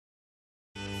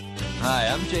Hi,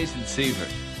 I'm Jason Seaver.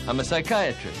 I'm a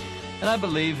psychiatrist, and I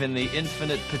believe in the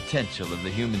infinite potential of the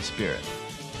human spirit.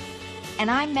 And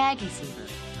I'm Maggie Seaver.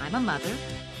 I'm a mother,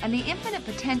 and the infinite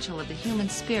potential of the human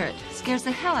spirit scares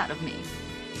the hell out of me.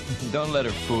 Don't let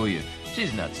her fool you.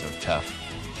 She's not so tough.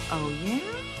 Oh, yeah?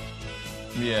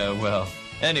 Yeah, well,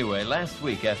 anyway, last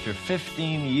week, after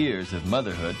 15 years of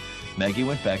motherhood, Maggie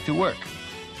went back to work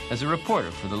as a reporter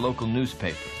for the local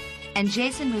newspaper. And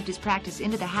Jason moved his practice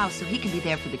into the house so he can be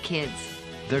there for the kids.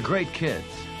 They're great kids.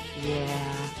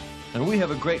 Yeah. And we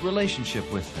have a great relationship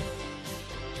with them.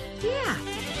 Yeah.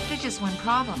 There's just one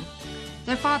problem.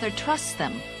 Their father trusts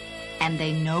them, and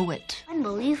they know it.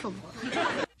 Unbelievable.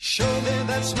 Show me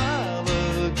that smile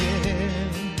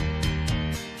again.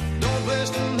 Don't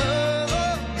waste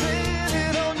another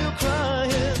minute on your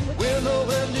crying. We're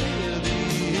nowhere near the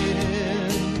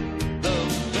end. The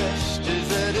best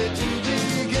is ready to begin.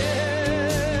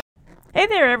 Hey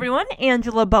there, everyone.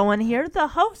 Angela Bowen here, the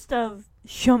host of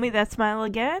Show Me That Smile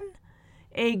Again,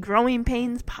 a Growing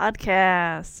Pains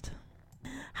podcast.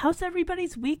 How's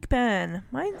everybody's week been?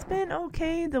 Mine's been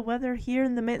okay. The weather here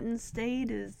in the Mitten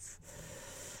State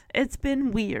it's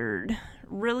been weird.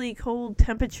 Really cold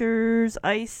temperatures,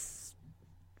 ice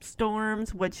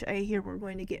storms, which I hear we're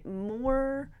going to get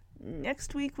more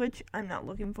next week, which I'm not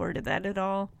looking forward to that at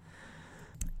all.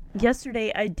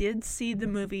 Yesterday, I did see the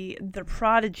movie The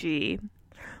Prodigy,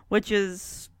 which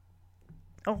is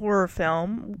a horror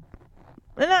film,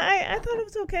 and I thought it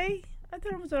was okay. I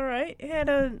thought it was alright. It had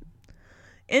a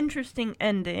interesting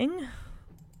ending.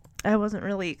 I wasn't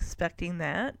really expecting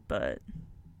that, but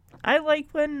I like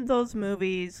when those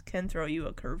movies can throw you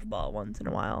a curveball once in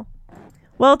a while.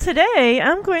 Well, today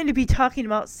I'm going to be talking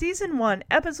about Season 1,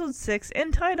 Episode 6,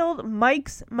 entitled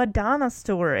Mike's Madonna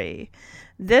Story.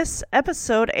 This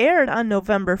episode aired on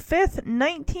November 5th,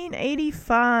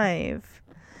 1985.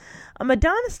 A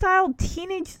Madonna-style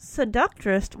teenage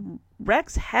seductress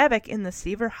wreaks havoc in the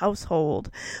Seaver household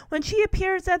when she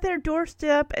appears at their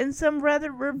doorstep in some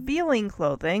rather revealing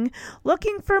clothing,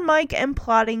 looking for Mike and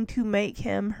plotting to make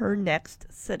him her next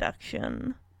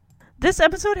seduction. This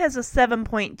episode has a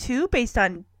 7.2 based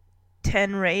on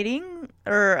 10 rating,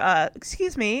 a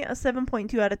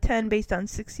 7.2 out of 10 based on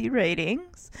 60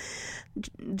 ratings.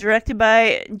 Directed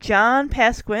by John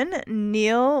Pasquin,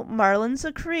 Neil Marlin's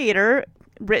the creator,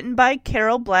 written by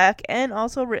Carol Black, and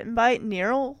also written by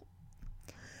Neil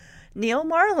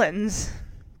Marlins.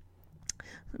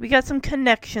 We got some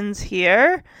connections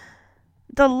here.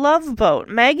 The Love Boat.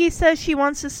 Maggie says she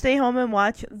wants to stay home and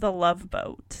watch The Love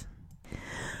Boat.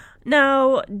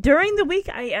 Now, during the week,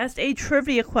 I asked a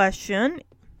trivia question.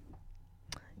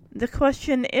 The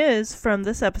question is from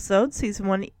this episode, Season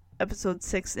 1, Episode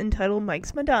 6, entitled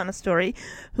Mike's Madonna Story.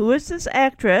 Who is this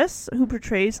actress who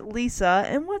portrays Lisa,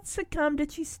 and what sitcom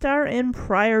did she star in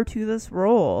prior to this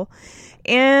role?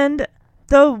 And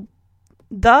the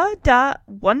Wonder.Years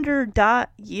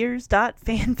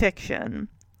fanfiction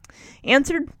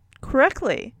answered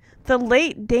correctly. The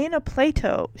late Dana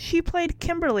Plato. She played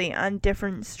Kimberly on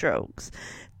Different Strokes.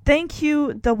 Thank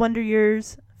you, the Wonder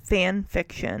Years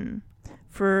fanfiction,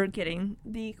 for getting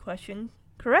the question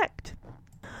correct.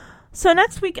 So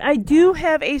next week, I do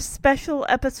have a special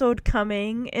episode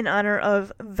coming in honor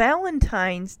of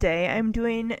Valentine's Day. I'm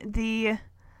doing let me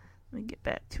get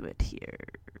back to it here.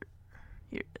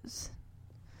 Here it is.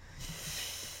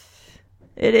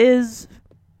 It is,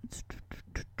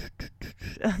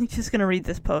 I'm just going to read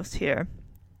this post here.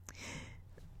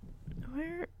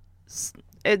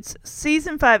 It's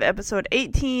Season 5, Episode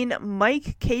 18,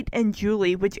 Mike, Kate, and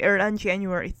Julie, which aired on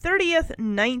January 30th,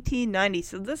 1990.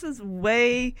 So this is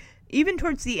even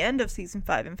towards the end of Season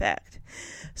 5, in fact.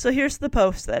 So here's the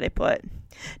post that I put.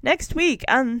 Next week,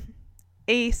 on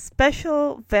a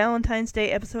special Valentine's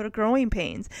Day episode of Growing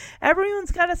Pains,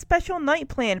 everyone's got a special night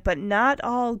planned, but not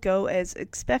all go as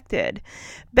expected.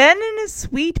 Ben and his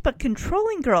sweet but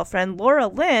controlling girlfriend, Laura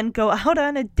Lynn, go out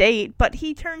on a date, but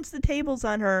he turns the tables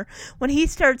on her when he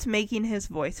starts making his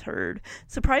voice heard.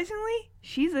 Surprisingly,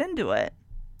 she's into it.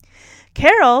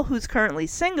 Carol, who's currently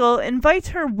single, invites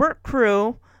her work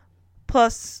crew,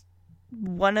 plus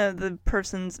one of the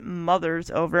person's mothers,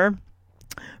 over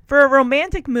for a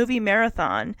romantic movie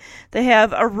marathon. They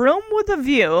have A Room with a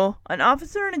View, An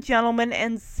Officer and a Gentleman,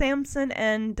 and Samson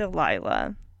and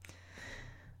Delilah.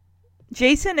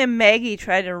 Jason and Maggie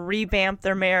try to revamp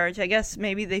their marriage. I guess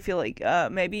maybe they feel like,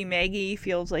 maybe Maggie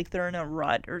feels like they're in a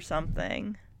rut or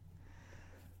something.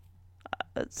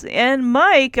 Let's see. And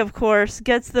Mike, of course,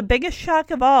 gets the biggest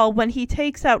shock of all when he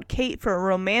takes out Kate for a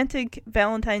romantic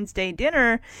Valentine's Day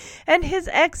dinner, and his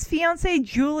ex-fiancée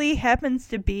Julie happens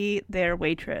to be their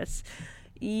waitress.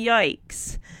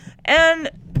 Yikes. And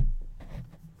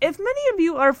if many of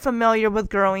you are familiar with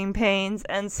Growing Pains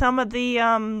and some of the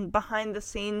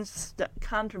behind-the-scenes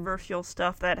controversial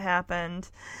stuff that happened,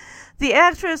 the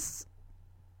actress,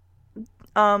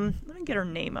 let me get her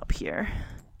name up here.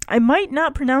 I might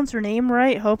not pronounce her name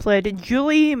right. Hopefully I did.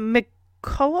 Julie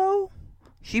McCullough?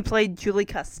 She played Julie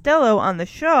Costello on the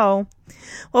show.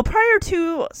 Well, prior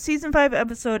to Season 5,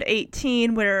 Episode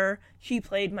 18, where she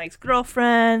played Mike's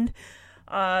girlfriend,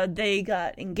 they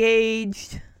got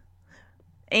engaged,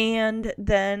 and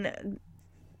then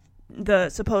the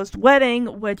supposed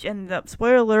wedding, which ended up,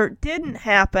 spoiler alert, didn't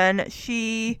happen.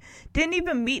 She didn't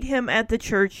even meet him at the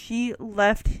church. She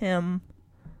left him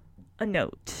a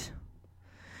note.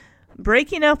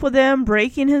 Breaking up with him,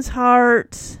 breaking his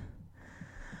heart.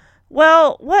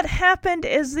 Well, what happened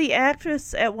is the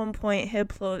actress at one point had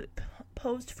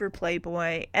posed for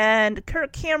Playboy, and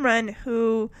Kirk Cameron,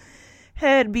 who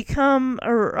had become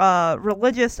a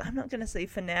religious, I'm not going to say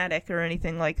fanatic or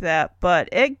anything like that, but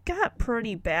it got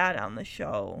pretty bad on the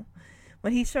show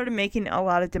when he started making a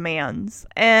lot of demands.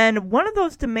 And one of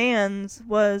those demands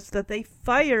was that they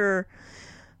fire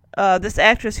this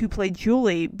actress who played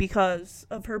Julie because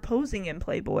of her posing in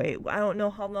Playboy. I don't know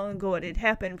how long ago it had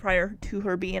happened prior to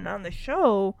her being on the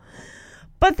show.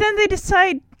 But then they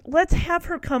decide, let's have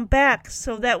her come back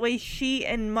so that way she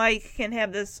and Mike can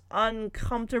have this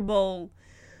uncomfortable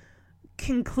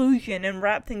conclusion and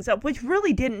wrap things up, which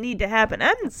really didn't need to happen.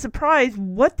 I'm surprised.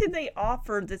 What did they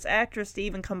offer this actress to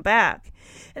even come back?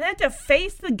 And then to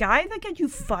face the guy that got you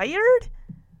fired?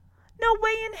 No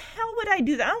way in hell would I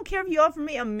do that. I don't care if you offer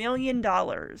me $1 million.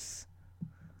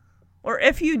 Or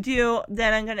if you do,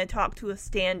 then I'm going to talk to a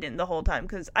stand-in the whole time,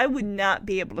 because I would not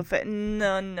be able to fit.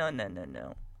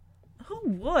 No. Who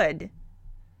would?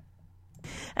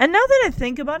 And now that I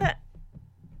think about it,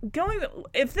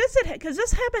 because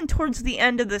this happened towards the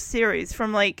end of the series,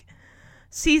 from like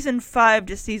season 5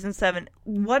 to season 7.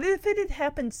 What if it had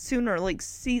happened sooner, like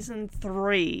season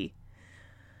 3?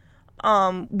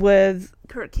 With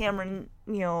Kirk Cameron,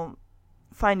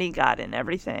 finding God and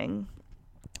everything.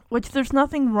 Which there's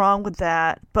nothing wrong with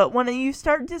that. But when you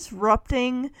start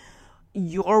disrupting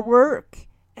your work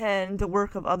and the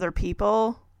work of other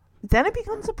people, then it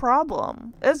becomes a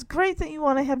problem. It's great that you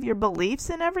want to have your beliefs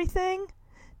and everything.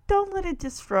 Don't let it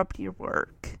disrupt your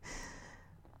work.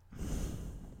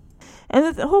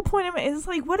 And the whole point of it is,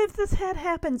 like, what if this had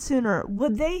happened sooner?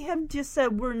 Would they have just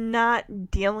said, we're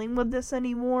not dealing with this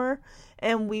anymore,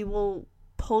 and we will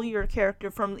pull your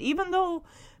character from... Even though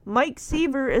Mike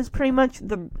Seaver is pretty much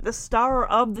the star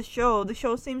of the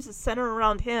show seems to center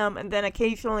around him, and then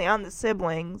occasionally on the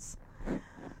siblings.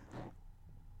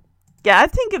 Yeah, I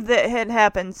think if that had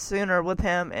happened sooner with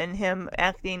him and him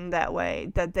acting that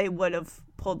way, that they would have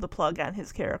pulled the plug on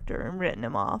his character and written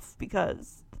him off,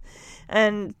 because...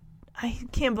 And... I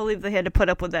can't believe they had to put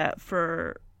up with that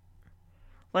for,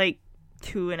 like,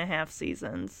 2.5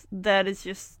 seasons.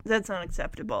 That's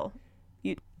unacceptable.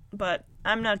 But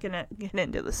I'm not gonna get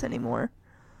into this anymore.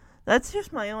 That's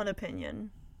just my own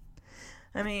opinion.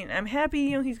 I mean, I'm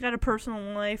happy, he's got a personal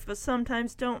life, but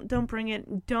sometimes don't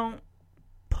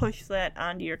push that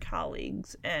onto your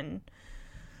colleagues.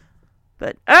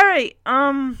 But, alright,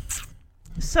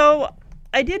 so...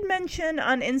 I did mention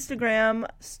on Instagram,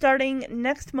 starting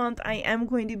next month, I am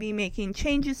going to be making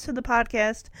changes to the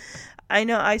podcast. I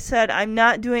know I said I'm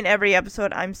not doing every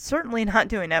episode. I'm certainly not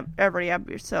doing every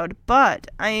episode.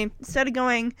 But instead of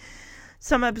going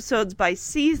some episodes by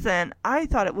season, I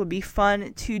thought it would be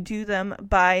fun to do them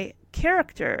by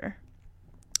character.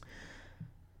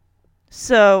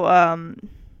 So,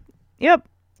 yep.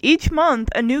 Each month,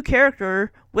 a new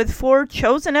character with 4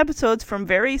 chosen episodes from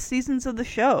various seasons of the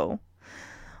show.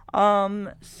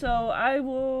 So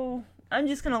I'm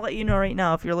just gonna let you know right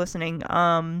now, if you're listening,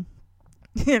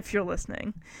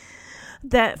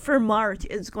 that for March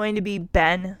it's going to be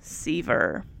Ben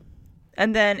Seaver.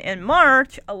 And then in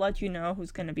March, I'll let you know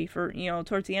who's going to be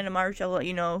towards the end of March, I'll let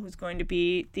you know who's going to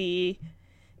be the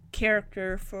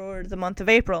character for the month of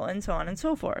April, and so on and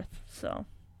so forth. So,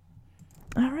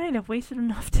 alright, I've wasted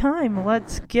enough time.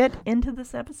 Let's get into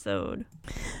this episode.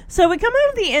 So we come out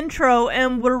of the intro,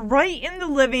 and we're right in the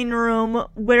living room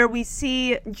where we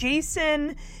see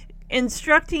Jason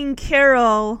instructing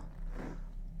Carol,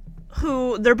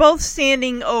 who they're both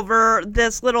standing over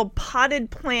this little potted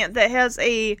plant that has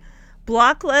a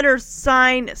block letter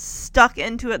sign stuck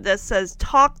into it that says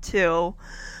 "Talk to."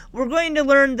 We're going to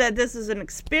learn that this is an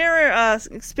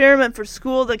experiment for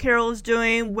school that Carol is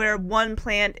doing, where one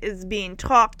plant is being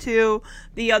talked to,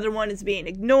 the other one is being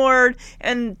ignored,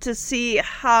 and to see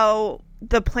how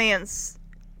the plants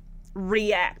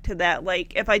react to that.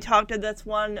 Like, if I talk to this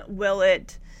one, will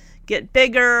it get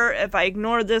bigger? If I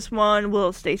ignore this one, will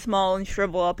it stay small and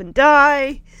shrivel up and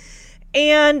die?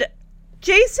 And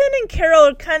Jason and Carol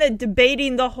are kind of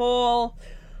debating the whole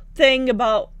thing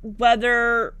about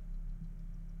whether...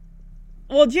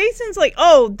 Well, Jason's like,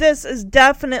 oh, this is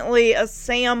definitely a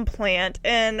Sam plant.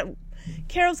 And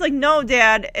Carol's like, no,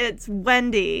 Dad, it's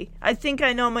Wendy. I think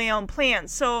I know my own plant.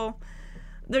 So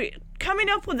they're coming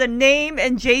up with a name,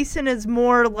 and Jason is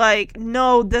more like,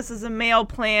 no, this is a male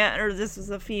plant, or this is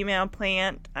a female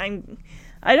plant.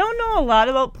 I don't know a lot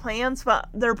about plants, but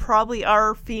there probably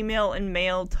are female and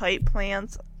male type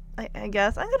plants, I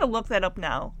guess. I'm going to look that up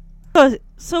now.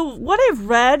 So what I've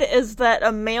read is that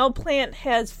a male plant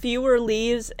has fewer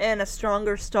leaves and a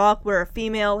stronger stalk, where a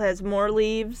female has more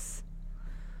leaves.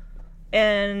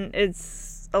 And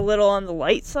it's a little on the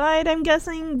light side, I'm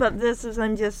guessing, but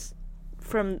I'm just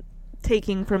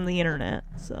taking from the internet,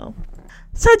 so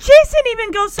Jason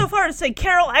even goes so far to say,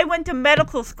 Carol, I went to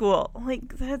medical school.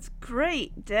 Like, that's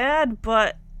great, Dad,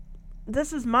 but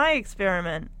this is my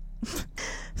experiment.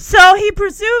 So he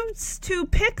presumes to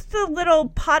pick the little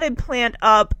potted plant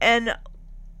up and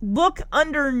look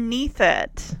underneath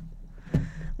it,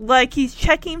 like he's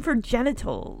checking for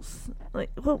genitals.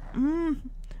 Like, well,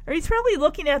 or he's probably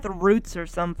looking at the roots or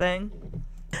something.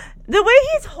 The way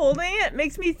he's holding it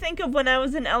makes me think of when I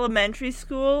was in elementary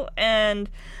school, and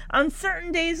on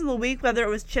certain days of the week, whether it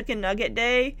was chicken nugget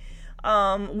day,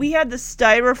 we had the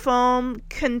styrofoam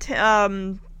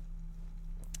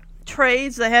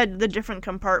trays that had the different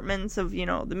compartments of,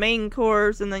 the main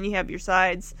course, and then you have your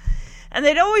sides. And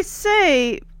they'd always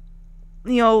say,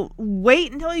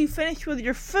 wait until you finish with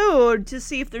your food to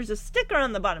see if there's a sticker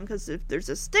on the bottom, because if there's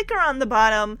a sticker on the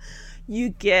bottom, you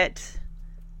get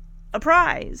a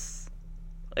prize.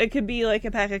 It could be like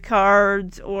a pack of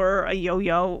cards or a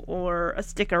yo-yo or a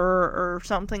sticker or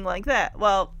something like that.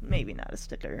 Well, maybe not a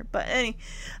sticker, but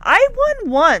I won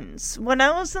once when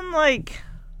I was in like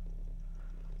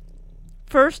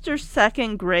first or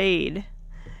second grade,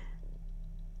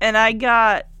 and I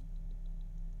got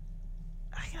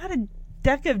a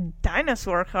deck of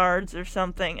dinosaur cards or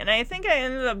something, and I think I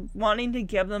ended up wanting to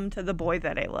give them to the boy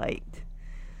that I liked.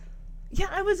 Yeah,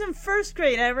 I was in first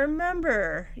grade, I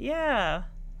remember. Yeah.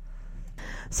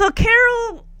 So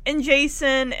Carol and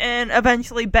Jason and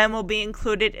eventually Ben will be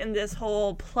included in this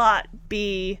whole Plot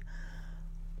B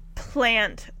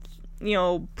plant,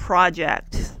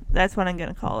 project. That's what I'm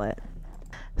going to call it.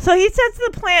 So he sets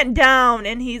the plant down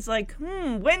and he's like,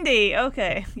 Wendy.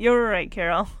 Okay, you're right,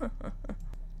 Carol.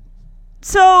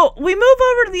 So we move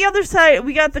over to the other side.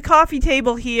 We got the coffee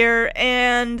table here,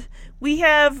 and we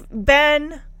have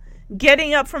Ben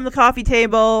getting up from the coffee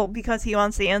table because he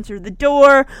wants to answer the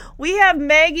door. We have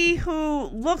Maggie, who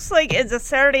looks like it's a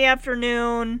Saturday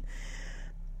afternoon,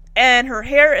 and her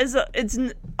hair it's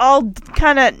all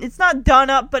kind of, it's not done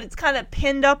up, but it's kind of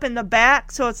pinned up in the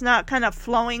back, so it's not kind of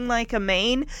flowing like a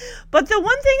mane. But the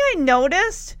one thing I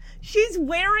noticed, she's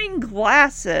wearing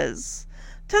glasses.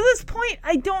 To this point,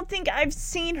 I don't think I've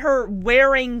seen her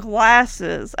wearing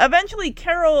glasses. Eventually,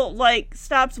 Carol,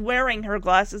 stops wearing her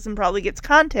glasses and probably gets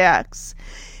contacts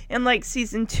in,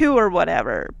 season 2 or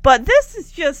whatever. But this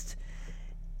is just...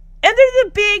 And they're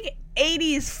the big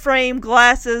 80s frame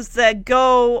glasses that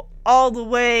go all the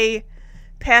way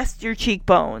past your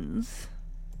cheekbones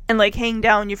and, hang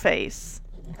down your face.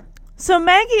 So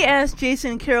Maggie asked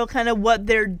Jason and Carol kind of what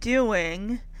they're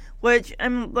doing, which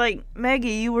I'm like, Maggie,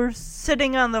 you were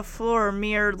sitting on the floor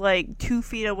mere 2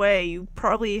 feet away. You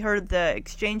probably heard the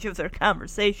exchange of their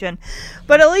conversation.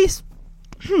 But at least,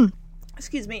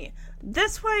 excuse me,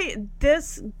 this way,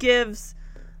 this gives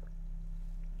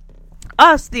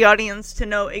us, the audience, to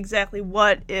know exactly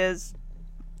what is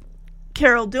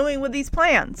Carol doing with these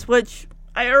plans, which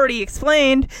I already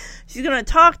explained. She's going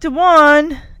to talk to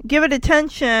one, give it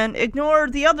attention, ignore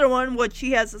the other one, which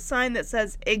she has a sign that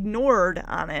says ignored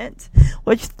on it,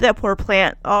 which that poor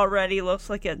plant already looks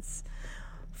like it's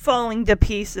falling to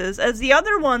pieces, as the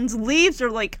other one's leaves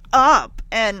are up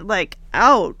and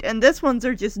out, and this ones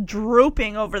are just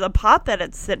drooping over the pot that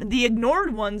it's sitting. The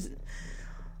ignored ones,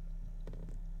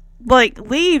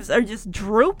 leaves are just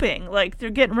drooping, they're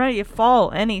getting ready to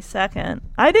fall any second.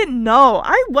 I didn't know.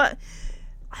 I wonder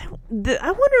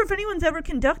if anyone's ever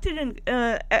conducted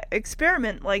an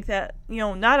experiment like that,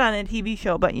 not on a TV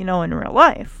show, but, in real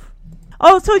life.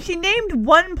 Oh, so she named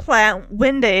one plant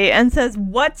Wendy and says,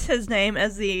 what's his name,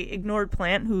 as the ignored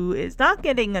plant, who is not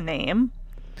getting a name.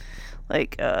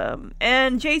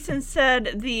 And Jason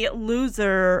said the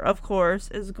loser, of course,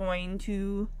 is going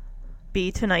to be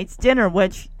tonight's dinner,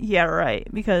 which, yeah, right,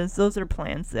 because those are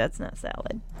plants, that's not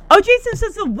salad. Oh, Jason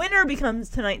says the winner becomes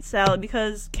tonight's salad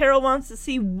because Carol wants to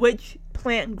see which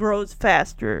plant grows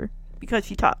faster because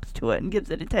she talks to it and gives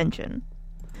it attention.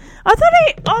 I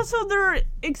thought there are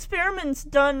experiments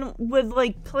done with,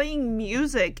 like, playing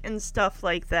music and stuff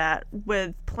like that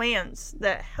with plants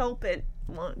that help it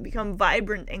become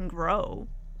vibrant and grow.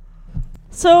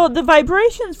 So the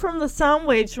vibrations from the sound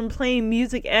waves from playing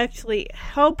music actually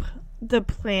help the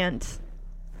plant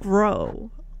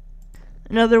grow.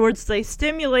 In other words, they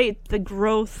stimulate the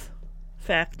growth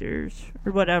factors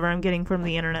or whatever I'm getting from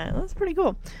the internet. That's pretty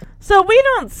cool. So we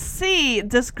don't see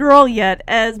this girl yet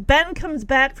as Ben comes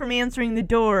back from answering the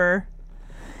door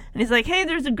and he's like, hey,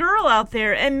 there's a girl out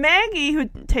there. And Maggie, who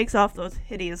takes off those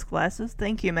hideous glasses,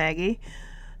 thank you, Maggie,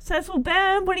 says, well,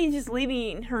 Ben, what are you just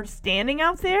leaving her standing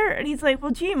out there? And he's like,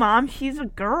 well, gee, Mom, she's a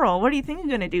girl. What do you think you're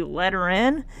going to do, let her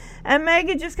in? And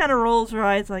Maggie just kind of rolls her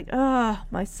eyes like,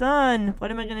 my son, what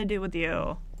am I going to do with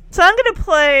you? So I'm going to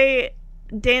play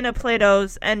Dana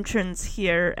Plato's entrance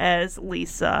here as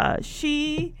Lisa.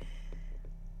 She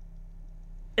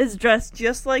is dressed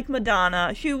just like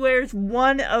Madonna. She wears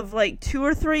one of like 2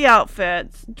 or 3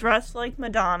 outfits, dressed like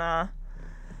Madonna.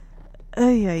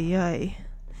 Ay, ay, ay.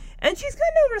 And she's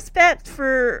got no respect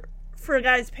for a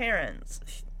guy's parents.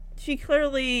 She's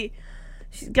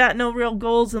got no real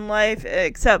goals in life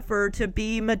except for to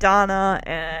be Madonna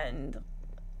and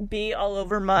be all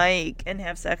over Mike and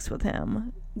have sex with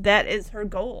him. That is her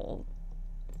goal.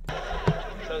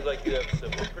 Sounds like you have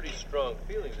some pretty strong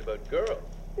feelings about girls.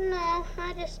 No,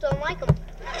 I just don't like them.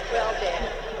 Well, then,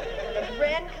 when a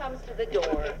friend comes to the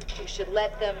door, you should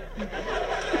let them in.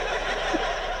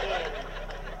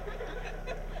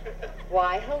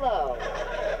 Why, hello.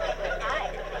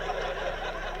 Hi.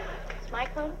 Is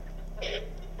Mike home?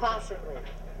 Possibly.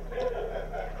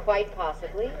 Quite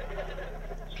possibly.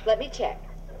 Let me check.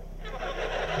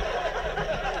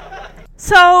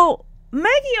 So,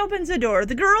 Maggie opens the door.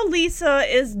 The girl, Lisa,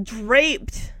 is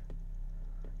draped.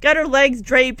 Got her legs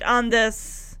draped on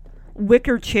this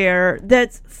wicker chair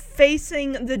that's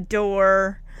facing the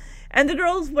door. And the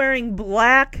girl's wearing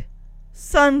black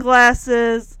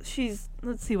sunglasses.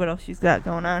 Let's see what else she's got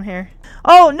going on here.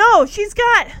 Oh, no, she's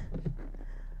got...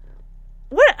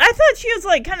 What? I thought she was,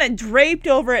 like, kind of draped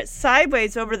over it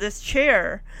sideways over this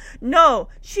chair. No,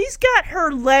 she's got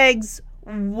her legs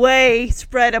way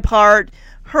spread apart.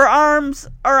 Her arms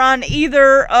are on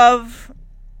either of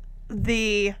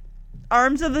the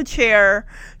arms of the chair.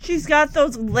 She's got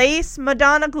those lace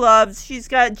Madonna gloves. She's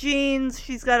got jeans.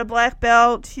 She's got a black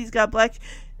belt. She's got black...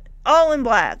 all in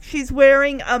black. She's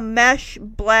wearing a mesh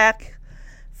black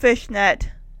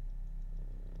fishnet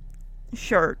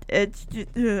shirt. It's just,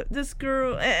 this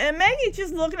girl, and Maggie's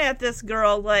just looking at this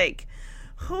girl like,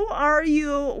 who are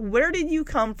you? Where did you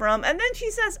come from? And then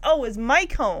she says, oh, is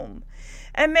Mike home?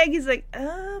 And Maggie's like,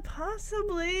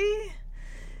 possibly.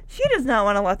 She does not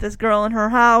want to let this girl in her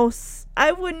house.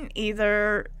 I wouldn't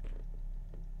either.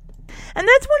 And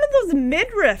that's one of those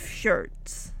midriff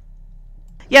shirts.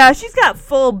 Yeah, she's got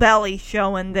full belly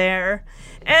showing there.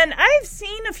 And I've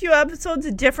seen a few episodes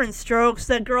of Different Strokes,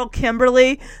 that girl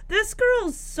Kimberly. This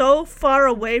girl's so far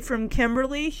away from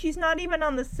Kimberly, she's not even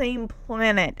on the same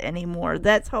planet anymore.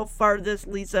 That's how far this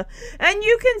Lisa... And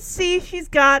you can see she's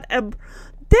got a...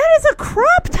 That is a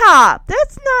crop top!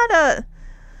 That's not a...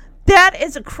 That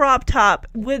is a crop top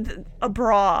with a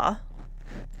bra.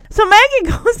 So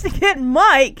Maggie goes to get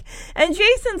Mike, and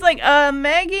Jason's like,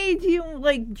 Maggie, do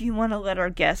you want to let our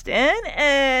guest in?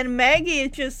 And Maggie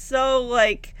is just so,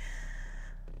 like,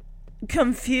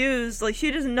 confused. Like,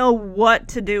 she doesn't know what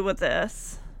to do with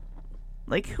this.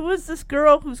 Like, who is this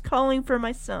girl who's calling for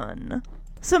my son?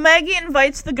 So Maggie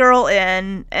invites the girl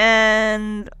in,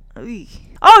 and...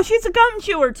 Oh, she's a gum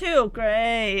chewer, too.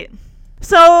 Great.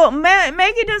 So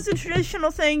Maggie does the traditional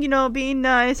thing, being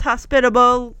nice,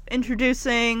 hospitable,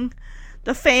 introducing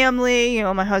the family,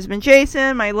 my husband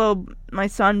Jason, my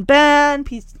son Ben,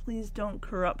 please don't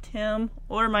corrupt him,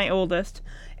 or my oldest,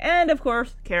 and of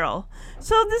course Carol.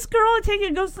 So this girl, I take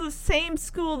it, goes to the same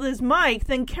school as Mike,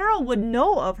 then Carol would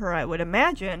know of her, I would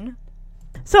imagine.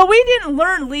 So we didn't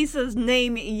learn Lisa's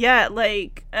name yet,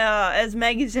 as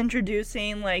Maggie's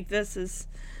introducing, this is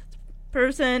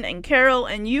person, and Carol,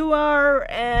 and you are,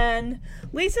 and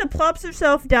Lisa plops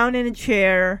herself down in a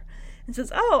chair and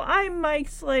says, oh, I'm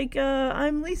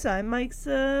I'm Lisa, I'm Mike's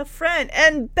friend.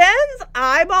 And Ben's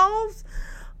eyeballs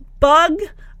bug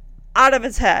out of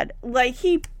his head.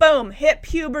 He, boom, hit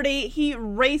puberty. He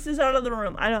races out of the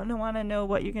room. I don't want to know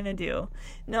what you're going to do.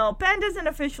 No, Ben doesn't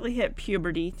officially hit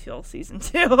puberty till season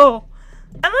 2.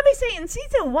 And let me say, in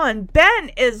season 1,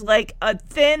 Ben is like a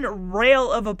thin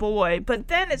rail of a boy. But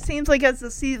then it seems like as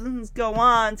the seasons go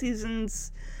on,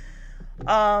 seasons 2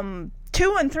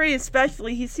 2 and 3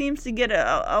 especially, he seems to get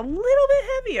a little bit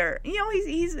heavier. You know,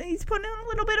 he's putting on a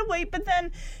little bit of weight, but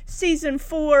then season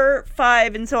 4,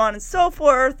 5, and so on and so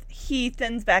forth, he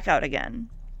thins back out again.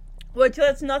 Which,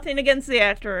 that's nothing against the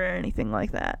actor or anything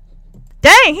like that.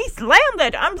 Dang, he slammed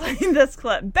that. I'm playing this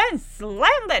clip. Ben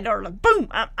slammed that door. Like, boom,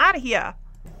 I'm out of here.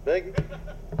 Maggie?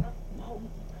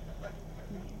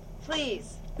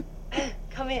 Please,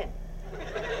 come in.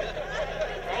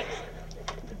 Thanks.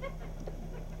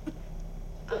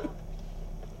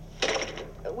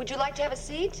 Would you like to have a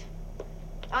seat?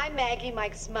 I'm Maggie,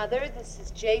 Mike's mother. This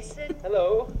is Jason.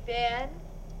 Hello. Ben,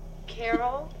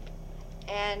 Carol,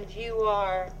 and you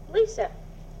are... Lisa.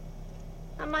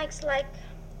 Mike's like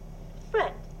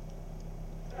friend.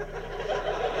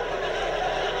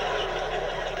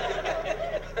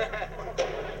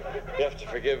 You have to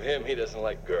forgive him. He doesn't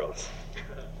like girls.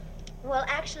 Well,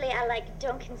 actually, I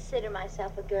don't consider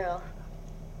myself a girl.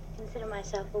 Consider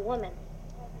myself a woman.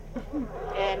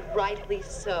 And rightly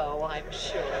so, I'm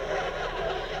sure.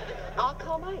 I'll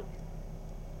call Mike.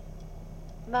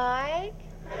 Mike?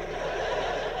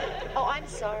 Oh, I'm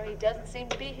sorry. He doesn't seem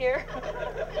to be here.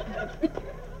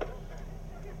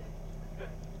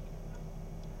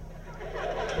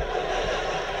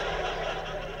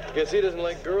 Guess he doesn't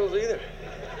like girls either.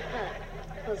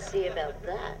 We'll see about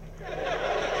that.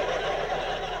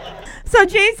 So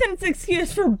Jason's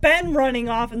excuse for Ben running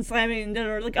off and slamming the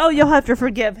door, like, oh, you'll have to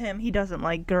forgive him. He doesn't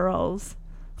like girls.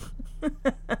 And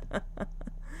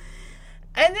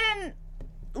then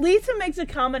Lisa makes a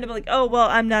comment about, like, oh, well,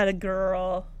 I'm not a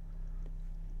girl.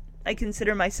 I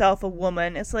consider myself a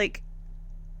woman. It's like,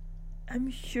 I'm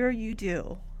sure you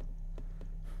do.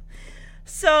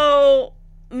 So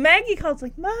Maggie calls,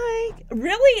 like, Mike,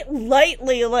 really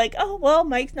lightly, like, oh, well,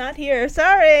 Mike's not here.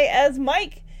 Sorry. As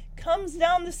Mike comes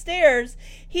down the stairs,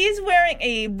 he's wearing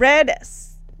a red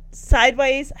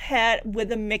sideways hat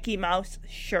with a Mickey Mouse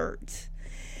shirt.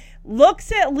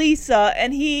 Looks at Lisa,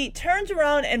 and he turns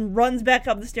around and runs back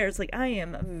up the stairs like, I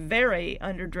am very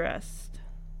underdressed.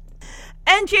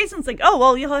 And Jason's like, oh,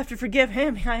 well, you'll have to forgive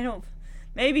him.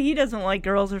 Maybe he doesn't like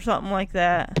girls or something like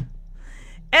that.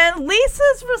 And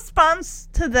Lisa's response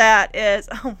to that is,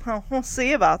 oh, well, we'll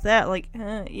see about that. Like,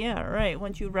 yeah, right,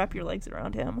 once you wrap your legs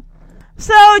around him.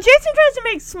 So Jason tries to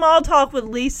make small talk with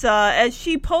Lisa as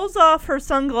she pulls off her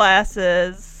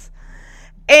sunglasses.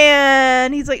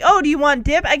 And he's like, oh, do you want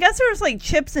dip? I guess there's like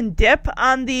chips and dip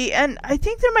on the, and I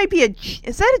think there might be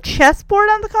is that a chessboard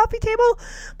on the coffee table?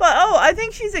 But, oh, I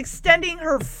think she's extending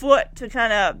her foot to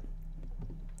kind of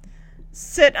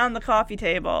sit on the coffee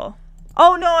table.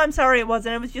 Oh, no, I'm sorry, it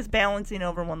wasn't. It was just balancing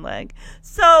over one leg.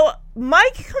 So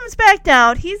Mike comes back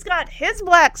down. He's got his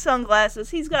black sunglasses.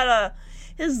 He's got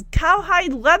his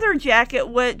cowhide leather jacket,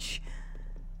 which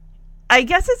I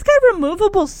guess it's got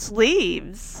removable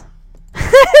sleeves.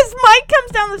 As Mike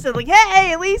comes down the stairs, like,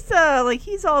 hey, Lisa, like,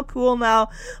 he's all cool now.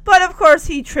 But, of course,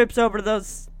 he trips over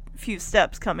those few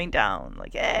steps coming down.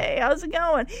 Like, hey, how's it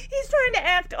going? He's trying to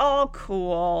act all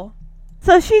cool.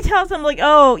 So she tells him, like,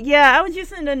 oh, yeah, I was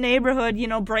just in the neighborhood,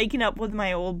 breaking up with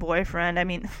my old boyfriend. I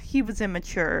mean, he was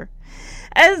immature.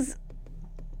 As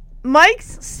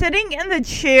Mike's sitting in the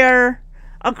chair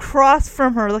across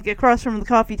from her, like across from the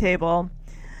coffee table,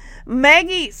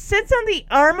 Maggie sits on the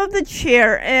arm of the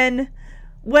chair, and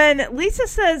when Lisa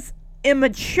says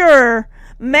immature,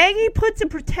 Maggie puts a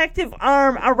protective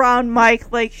arm around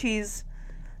Mike like she's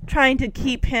trying to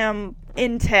keep him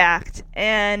intact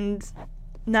and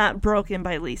not broken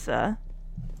by Lisa.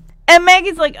 And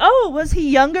Maggie's like, oh, was he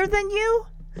younger than you?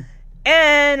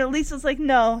 And Lisa's like,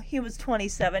 no, he was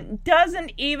 27.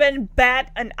 Doesn't even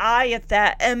bat an eye at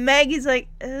that. And Maggie's like,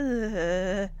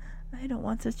 I don't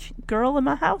want this girl in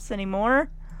my house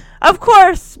anymore. Of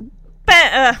course,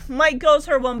 Mike goes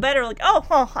her one better, like, oh,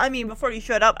 well, I mean, before you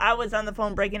showed up, I was on the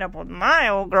phone breaking up with my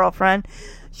old girlfriend.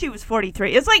 She was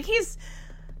 43. It's like he's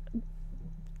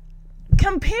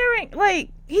comparing, like,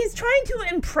 he's trying to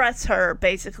impress her,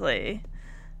 basically.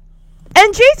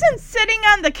 And Jason's sitting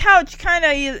on the couch, kind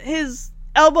of, his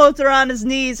elbows are on his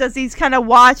knees as he's kind of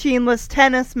watching this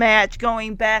tennis match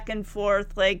going back and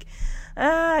forth, like,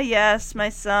 yes, my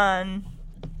son.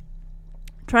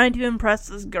 Trying to impress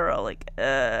this girl, like,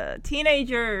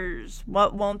 teenagers,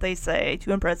 what won't they say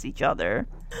to impress each other?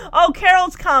 Oh,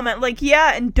 Carol's comment, like,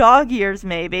 yeah, in dog years,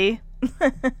 maybe.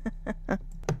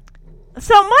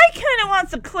 So Mike kind of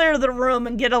wants to clear the room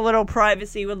and get a little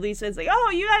privacy with Lisa. It's like, oh,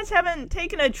 you guys haven't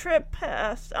taken a trip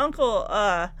past Uncle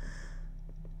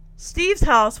Steve's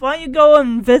house. Why don't you go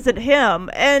and visit him?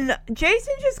 And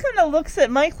Jason just kind of looks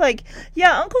at Mike like,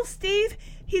 yeah, Uncle Steve,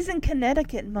 he's in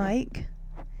Connecticut, Mike.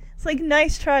 It's like,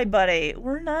 nice try, buddy.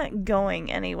 We're not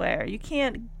going anywhere. You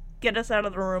can't get us out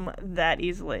of the room that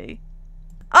easily.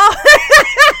 Oh!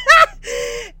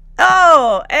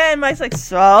 Oh! And Mike's like,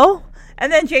 so?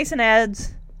 And then Jason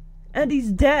adds, and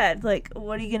he's dead. Like,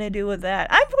 what are you gonna do with that?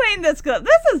 I'm playing this good.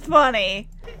 This is funny.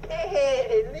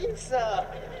 Hey, Lisa!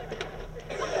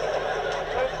 What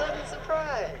a pleasant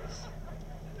surprise.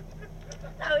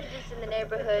 I was just in the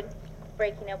neighborhood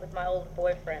breaking up with my old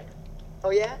boyfriend.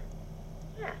 Oh, yeah?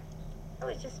 Yeah. I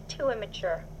was just too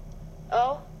immature.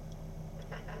 Oh?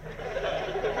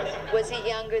 Was he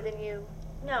younger than you?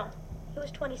 No, he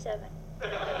was 27.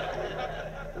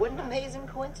 What an amazing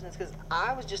coincidence, because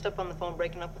I was just up on the phone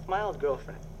breaking up with my old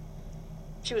girlfriend.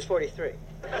 She was 43.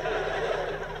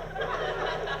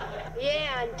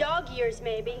 Yeah, and dog years,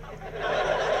 maybe.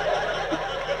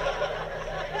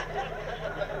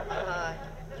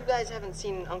 You guys haven't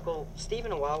seen Uncle Steve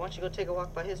in a while. Why don't you go take a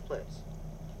walk by his place?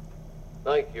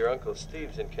 Mike, your Uncle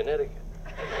Steve's in Connecticut.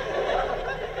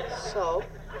 So?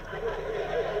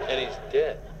 And he's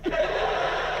dead.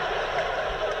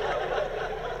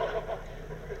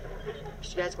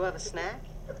 Should you guys go have a snack?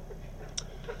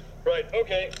 Right,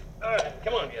 okay. All right,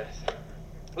 come on, guys.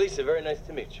 Lisa, very nice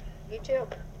to meet you. You too.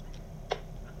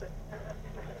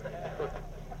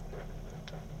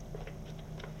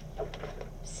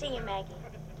 See you, Maggie.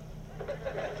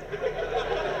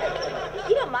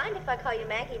 You don't mind if I call you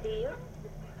Maggie, do you?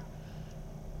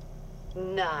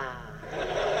 Nah.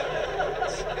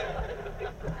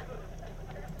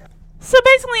 So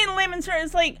basically, in layman's terms,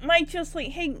 it's like Mike just like,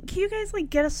 hey, can you guys like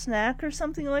get a snack or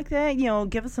something like that? You know,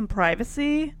 give us some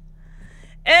privacy.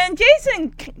 And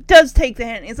Jason does take the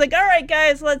hint. He's like, all right,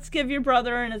 guys, let's give your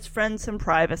brother and his friends some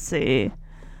privacy.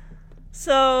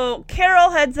 So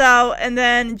Carol heads out, and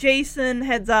then Jason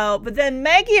heads out. But then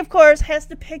Maggie, of course, has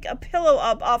to pick a pillow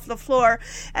up off the floor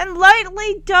and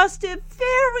lightly dust it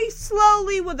very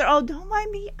slowly with her. Oh, don't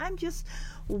mind me. I'm just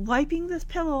wiping this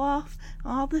pillow off,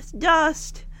 all this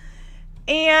dust.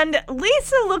 And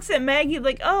Lisa looks at Maggie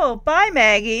like, oh, bye,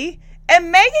 Maggie. And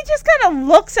Maggie just kind of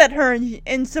looks at her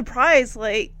in surprise,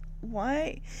 like,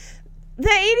 why? The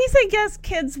 80s, I guess,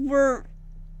 kids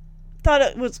thought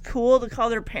it was cool to call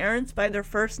their parents by their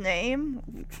first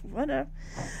name. Whatever.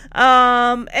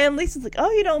 And Lisa's like,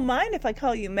 oh, you don't mind if I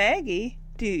call you Maggie,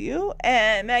 do you?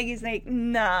 And Maggie's like,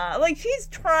 nah. Like, she's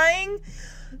trying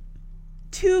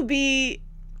to be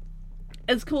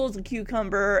as cool as a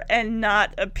cucumber and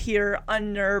not appear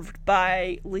unnerved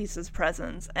by Lisa's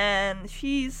presence. And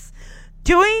she's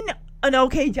doing an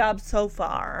okay job so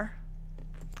far.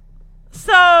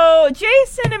 So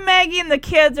Jason and Maggie and the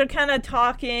kids are kind of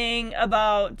talking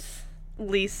about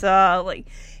Lisa. Like,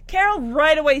 Carol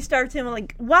right away starts in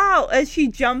like, wow, as she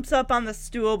jumps up on the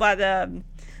stool by the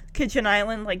kitchen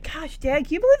island. Like, gosh, Dad,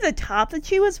 can you believe the top that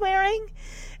she was wearing?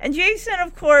 And Jason,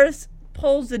 of course,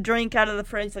 pulls the drink out of the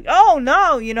fridge. Like, oh,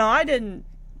 no, I didn't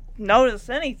notice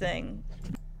anything.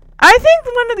 I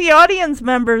think one of the audience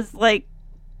members, like,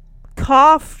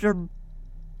 coughed or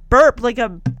burp, like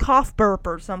a cough burp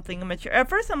or something immature. At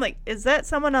first I'm like, is that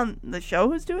someone on the show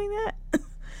who's doing that?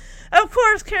 Of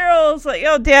course Carol's like,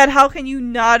 oh, Dad, how can you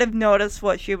not have noticed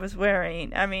what she was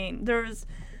wearing? I mean,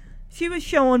 she was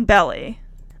showing belly.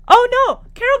 Oh no,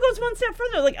 Carol goes one step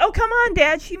further, like, oh, come on,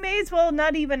 Dad, she may as well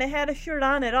not even have had a shirt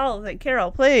on at all. Like,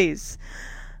 Carol, please.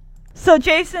 So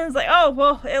Jason's like, oh,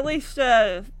 well, at least,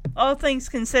 all things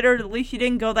considered, at least you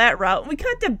didn't go that route. And we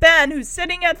cut to Ben, who's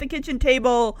sitting at the kitchen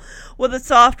table with a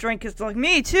soft drink. It's like,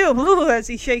 me too. Ooh, as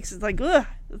he shakes, it's like, ugh,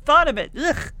 the thought of it.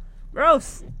 Ugh,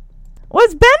 gross.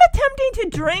 Was Ben attempting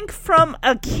to drink from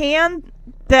a can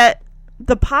that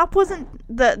the top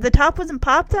wasn't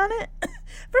popped on it?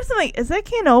 First I'm like, is that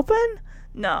can open?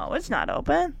 No, it's not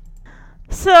open.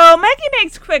 So Maggie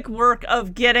makes quick work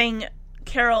of getting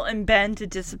Carol and Ben to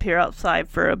disappear outside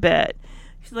for a bit.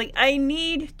 She's like, I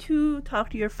need to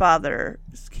talk to your father.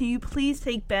 Can you please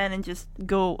take Ben and just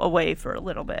go away for a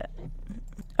little bit?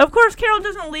 Of course, Carol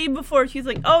doesn't leave before she's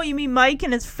like, oh, you mean Mike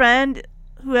and his friend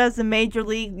who has the Major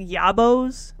League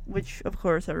Yabos? Which, of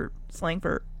course, are slang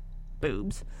for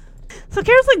boobs. So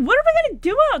Carol's like, what are we going to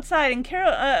do outside? And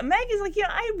Maggie's like,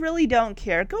 I really don't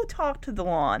care. Go talk to the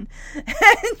lawn.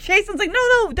 And Jason's like,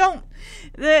 no, don't.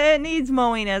 It needs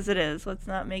mowing as it is. Let's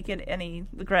not make the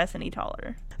grass any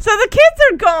taller. So the kids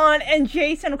are gone, and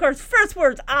Jason, of course, first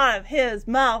words out of his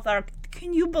mouth are,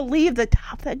 can you believe the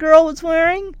top that girl was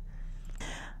wearing?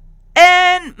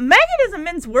 And Maggie doesn't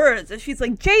mince words. She's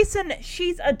like, Jason,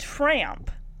 she's a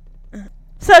tramp.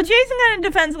 So Jason kind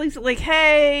of defends Lisa, like,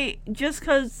 hey, just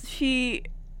because she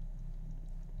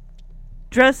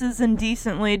dresses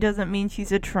indecently doesn't mean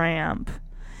she's a tramp.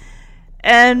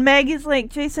 And Maggie's like,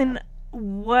 Jason,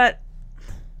 what?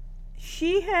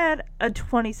 she had a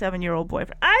 27-year-old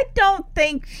boyfriend. I don't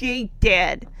think she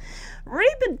did.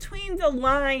 Read between the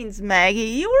lines, Maggie.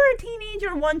 You were a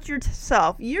teenager once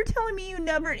yourself. You're telling me you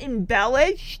never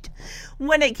embellished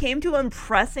when it came to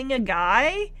impressing a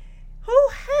guy? Who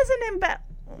hasn't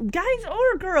guys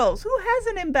or girls, who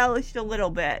hasn't embellished a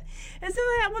little bit? Isn't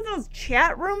that what those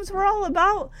chat rooms were all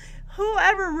about?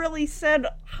 Whoever really said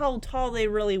how tall they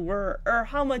really were, or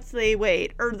how much they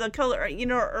weighed, or the color,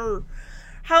 or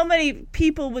how many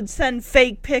people would send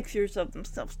fake pictures of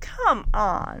themselves. Come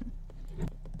on.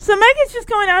 So Megan's just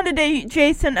going on to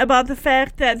Jason about the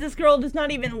fact that this girl does not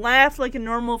even laugh like a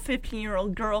normal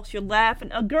 15-year-old girl should laugh.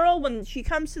 And a girl, when she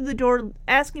comes to the door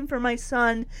asking for my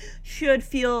son, should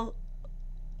feel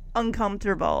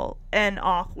uncomfortable and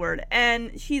awkward.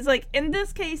 And she's like, in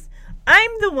this case,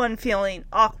 I'm the one feeling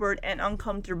awkward and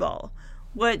uncomfortable.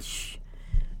 Which,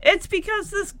 it's because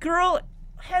this girl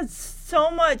has so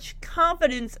much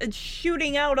confidence and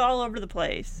shooting out all over the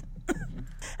place.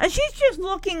 And she's just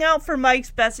looking out for Mike's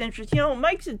best interest.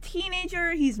 Mike's a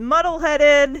teenager. He's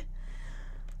muddle-headed,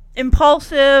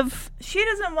 impulsive. She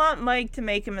doesn't want Mike to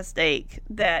make a mistake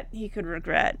that he could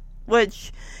regret,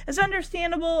 which is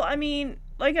understandable. I mean,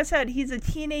 like I said, he's a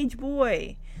teenage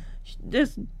boy.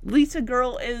 This Lisa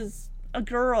girl is a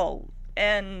girl,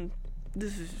 and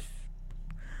this is...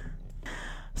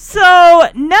 So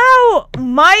now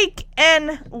Mike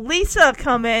and Lisa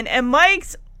come in, and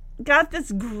Mike's got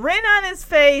this grin on his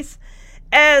face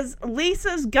as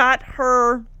Lisa's got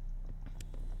her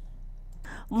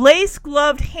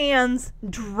lace-gloved hands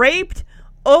draped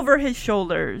over his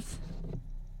shoulders.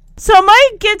 So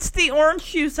Mike gets the orange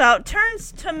juice out,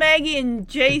 turns to Maggie and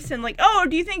Jason like, oh,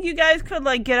 do you think you guys could,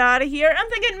 get out of here? I'm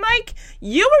thinking, Mike,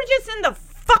 you were just in the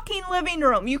fucking living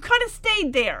room. You could have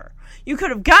stayed there. You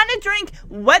could have gotten a drink,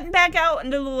 went back out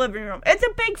into the living room. It's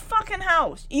a big fucking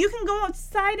house. You can go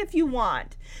outside if you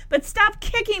want. But stop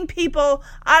kicking people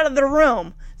out of the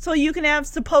room so you can have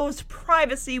supposed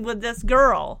privacy with this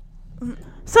girl.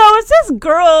 So is this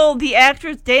girl the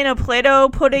actress Dana Plato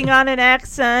putting on an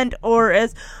accent? Or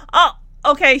is... Oh,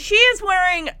 okay, she is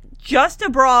wearing just a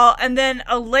bra and then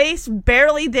a lace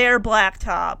barely there black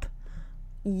top.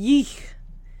 Yeek.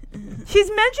 She's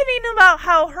mentioning about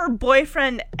how her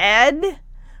boyfriend, Ed,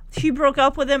 she broke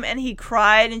up with him and he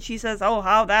cried, and she says, oh,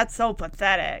 how that's so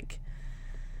pathetic.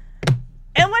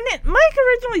 And when Mike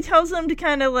originally tells him to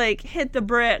kind of, hit the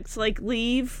bricks,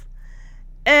 leave,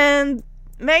 and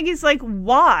Maggie's like,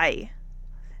 why?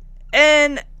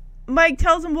 And Mike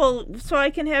tells him, well, so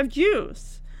I can have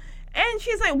juice. And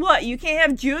she's like, what, you can't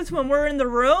have juice when we're in the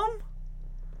room?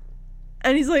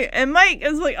 And he's like, and Mike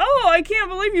is like, oh, I can't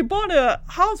believe you bought a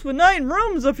house with 9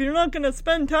 rooms if you're not going to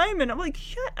spend time in it. I'm like,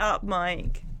 shut up,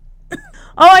 Mike. Oh,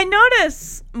 I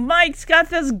notice Mike's got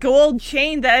this gold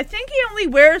chain that I think he only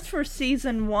wears for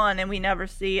season 1 and we never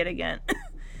see it again.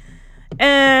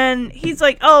 And he's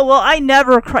like, oh, well, I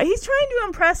never cry. He's trying to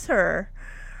impress her.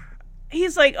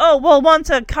 He's like, oh, well, once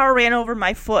a car ran over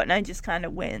my foot and I just kind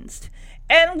of winced.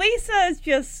 And Lisa is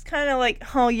just kind of like,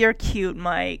 oh, you're cute,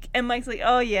 Mike. And Mike's like,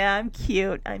 oh, yeah, I'm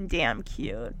cute. I'm damn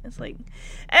cute. It's like,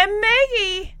 and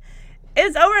Maggie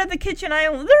is over at the kitchen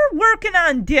island. They're working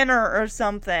on dinner or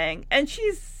something. And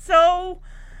she's so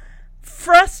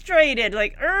frustrated.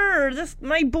 Like,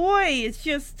 my boy is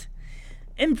just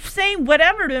saying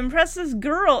whatever to impress this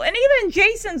girl. And even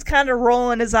Jason's kind of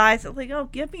rolling his eyes. It's like, oh,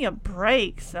 give me a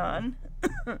break, son.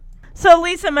 So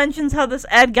Lisa mentions how this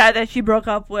Ed guy that she broke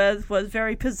up with was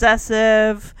very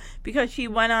possessive because she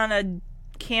went on a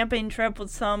camping trip with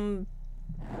some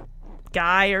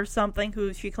guy or something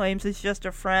who she claims is just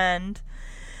a friend.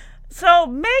 So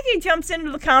Maggie jumps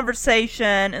into the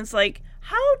conversation and is like,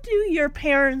 how do your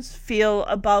parents feel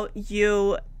about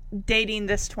you dating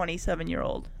this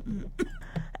 27-year-old?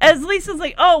 As Lisa's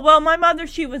like, oh, well, my mother,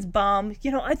 she was bummed.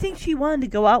 I think she wanted to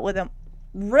go out with him.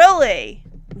 Really?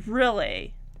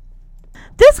 Really?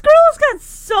 This girl has got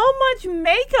so much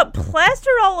makeup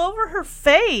plastered all over her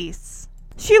face.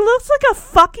 She looks like a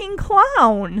fucking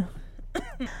clown.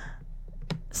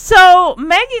 So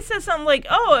Maggie says something like,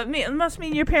 oh, it must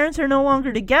mean your parents are no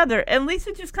longer together. And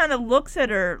Lisa just kind of looks at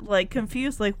her,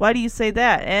 confused, why do you say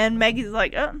that? And Maggie's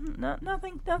like,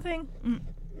 nothing.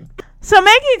 So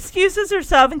Maggie excuses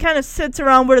herself and kind of sits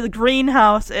around where the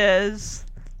greenhouse is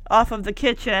off of the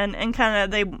kitchen, and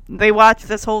kind of they watch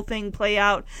this whole thing play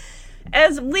out.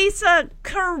 As Lisa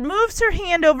moves her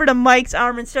hand over to Mike's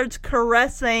arm and starts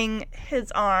caressing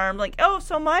his arm, like, oh,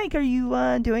 so Mike, are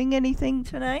you doing anything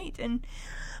tonight? And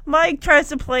Mike tries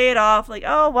to play it off like,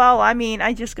 oh, well, I mean,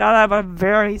 I just got out of a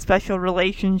very special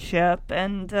relationship,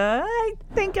 and I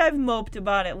think I've moped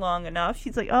about it long enough.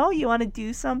 She's like, oh, you want to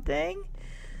do something?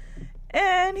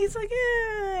 And he's like,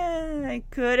 I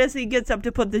could, as he gets up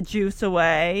to put the juice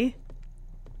away.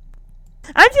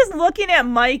 I'm just looking at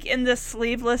Mike in this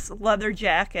sleeveless leather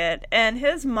jacket, and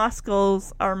his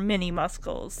muscles are mini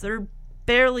muscles. They're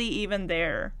barely even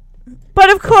there.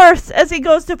 But of course, as he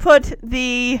goes to put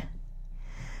the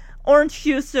orange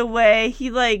juice away, he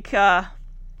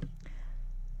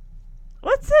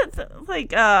what's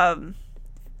it?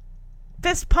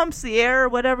 Fist pumps the air, or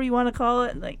whatever you want to call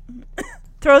it, and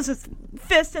throws his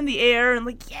fist in the air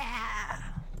and yeah.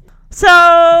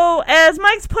 So as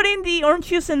Mike's putting the orange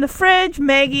juice in the fridge,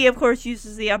 Maggie of course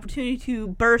uses the opportunity to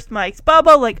burst Mike's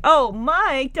bubble, oh,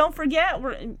 Mike, don't forget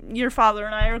your father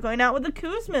and I are going out with the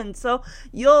Kuzmans, so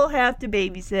you'll have to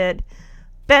babysit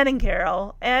Ben and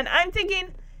Carol. And I'm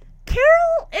thinking,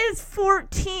 Carol is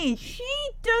 14. She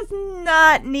does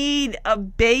not need a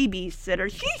babysitter.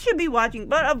 She should be watching.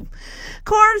 But of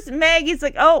course, Maggie's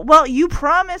oh, well, you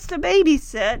promised to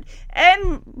babysit.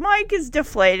 And Mike is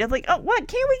deflated. Oh, what?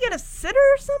 Can't we get a sitter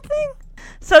or something?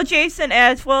 So Jason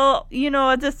adds, well,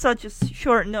 it's just such a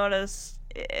short notice,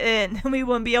 and we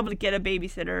wouldn't be able to get a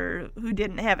babysitter who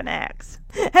didn't have an axe.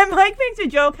 And Mike makes a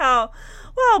joke how,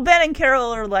 well, Ben and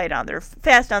Carol are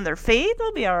fast on their feet.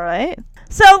 They'll be all right.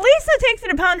 So Lisa takes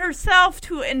it upon herself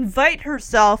to invite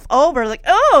herself over,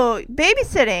 oh,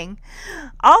 babysitting.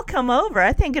 I'll come over.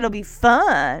 I think it'll be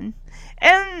fun.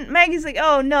 And Maggie's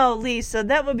oh, no, Lisa,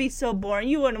 that would be so boring.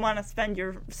 You wouldn't want to spend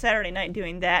your Saturday night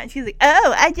doing that. And she's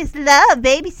oh, I just love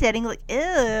babysitting.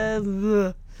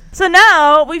 Ew. So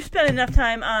now we've spent enough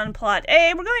time on plot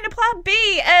A. We're going to plot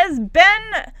B as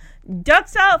Ben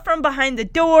ducks out from behind the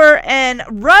door and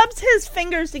rubs his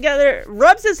hands together,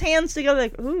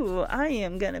 ooh, I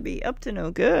am going to be up to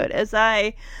no good, as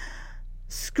I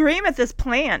scream at this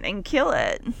plant and kill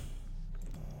it.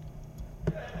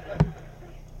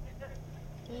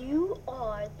 You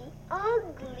are the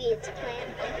ugliest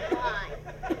plant alive.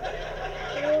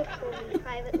 Carol told me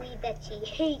privately that she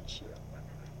hates you.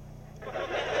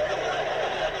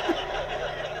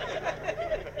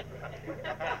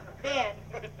 Ben,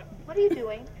 what are you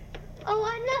doing? Oh,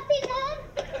 nothing, Mom.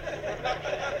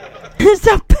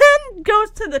 So Ben goes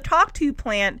to the talk to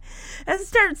plant and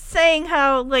starts saying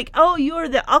how, oh, you are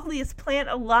the ugliest plant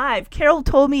alive. Carol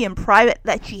told me in private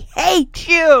that she hates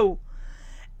you.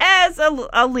 As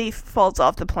a leaf falls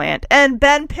off the plant, and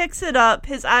Ben picks it up,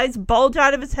 his eyes bulge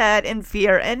out of his head in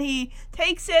fear, and he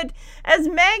takes it as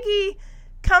Maggie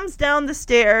comes down the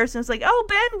stairs and is oh,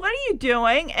 Ben, what are you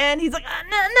doing? And he's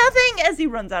nothing, as he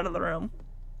runs out of the room.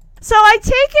 So I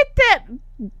take it that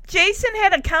Jason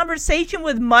had a conversation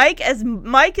with Mike as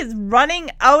Mike is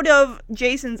running out of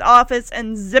Jason's office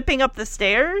and zipping up the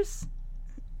stairs.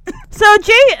 So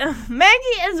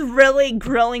Maggie is really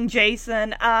grilling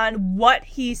Jason on what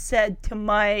he said to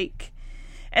Mike,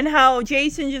 and how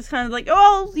Jason just kind of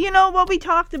oh, what we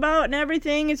talked about and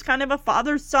everything is kind of a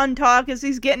father-son talk as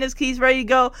he's getting his keys ready to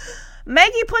go.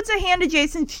 Maggie puts a hand to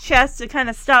Jason's chest to kind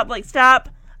of stop, stop.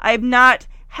 I've not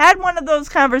had one of those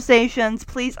conversations.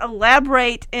 Please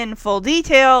elaborate in full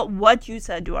detail what you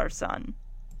said to our son.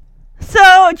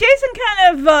 So Jason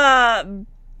kind of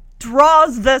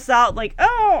draws this out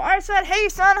oh, I said, hey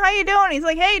son, how you doing? He's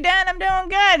hey Dad, I'm doing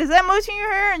good. Is that moose in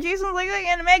your hair? And Jason's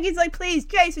and Maggie's please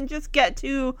Jason, just get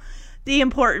to the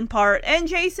important part. And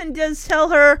Jason does tell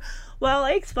her, well,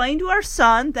 I explained to our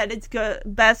son that it's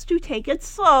best to take it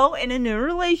slow in a new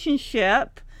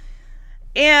relationship.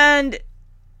 And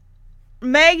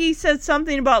Maggie said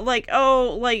something about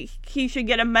he should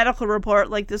get a medical report,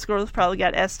 this girl's probably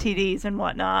got STDs and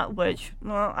whatnot, which,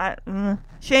 well,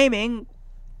 shaming,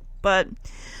 but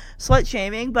slut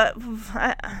shaming, but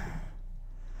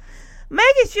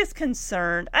Maggie's just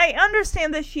concerned. I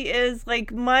understand that she is,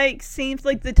 Mike seems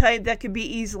like the type that could be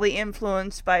easily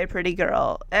influenced by a pretty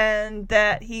girl, and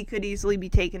that he could easily be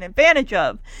taken advantage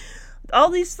of. All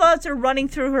these thoughts are running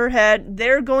through her head.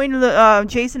 They're going to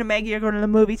Jason and Maggie are going to the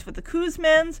movies with the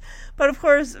Kuzmans, but of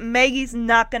course Maggie's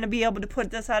not going to be able to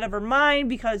put this out of her mind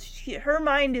because her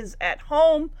mind is at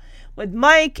home with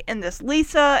Mike and this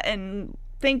Lisa and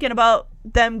thinking about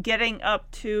them getting up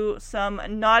to some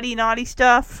naughty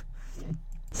stuff.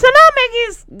 So now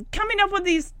Maggie's coming up with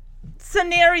these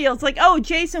scenarios oh,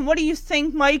 Jason, what do you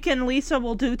think Mike and Lisa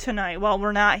will do tonight while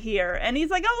we're not here? And he's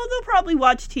oh, well, they'll probably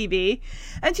watch TV.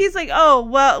 And she's oh,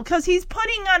 well, because he's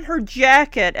putting on her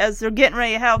jacket as they're getting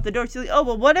ready to head out the door. She's oh,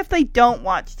 well, what if they don't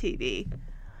watch TV?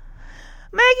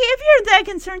 Maggie, if you're that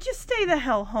concerned, just stay the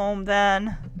hell home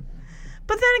then.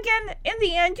 But then again, in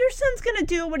the end, your son's going to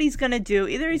do what he's going to do.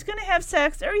 Either he's going to have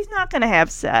sex or he's not going to have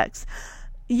sex.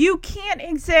 You can't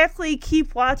exactly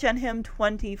keep watch on him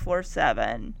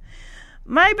 24/7.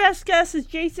 My best guess is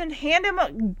Jason, hand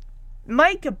him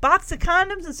Mike a box of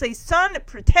condoms and say, son,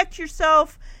 protect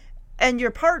yourself and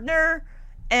your partner.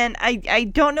 And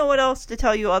I don't know what else to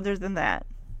tell you other than that.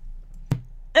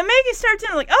 And Maggie starts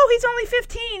in like, oh, he's only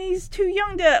 15. He's too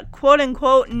young to, quote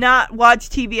unquote, not watch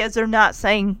TV, as they're not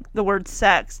saying the word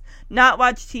sex. Not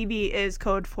watch TV is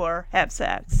code for have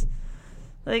sex.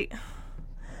 Like,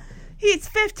 he's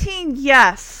 15,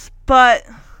 yes, but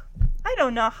I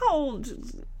don't know how old,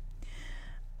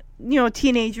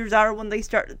 teenagers are when they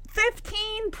start.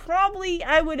 15, probably,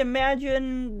 I would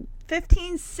imagine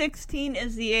 15, 16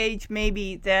 is the age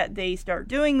maybe that they start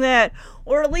doing that,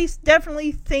 or at least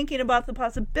definitely thinking about the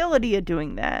possibility of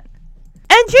doing that.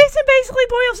 And Jason basically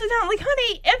boils it down, like,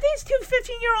 honey, if these two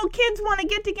 15-year-old kids want to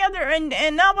get together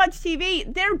and not watch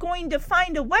TV, they're going to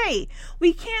find a way.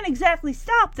 We can't exactly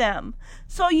stop them.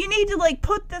 So you need to, like,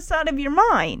 put this out of your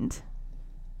mind.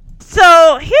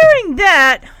 So, hearing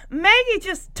that, Maggie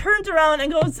just turns around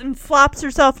and goes and flops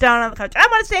herself down on the couch. I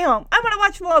want to stay home. I want to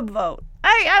watch Love Vote.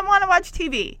 I want to watch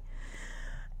TV.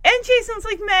 And Jason's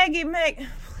like, Maggie,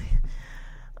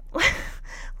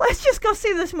 let's just go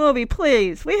see this movie,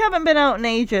 please. We haven't been out in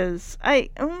ages. We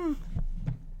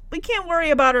can't worry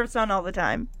about our son all the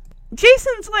time.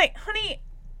 Jason's like, honey,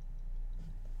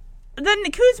 the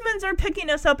Kuzmans are picking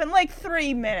us up in like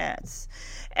 3 minutes.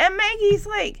 And Maggie's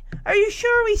like, are you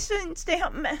sure we shouldn't stay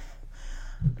home?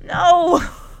 No.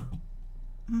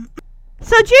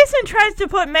 So Jason tries to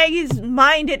put Maggie's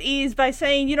mind at ease by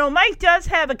saying, Mike does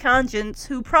have a conscience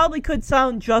who probably could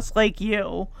sound just like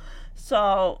you.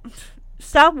 So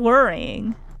stop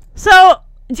worrying. So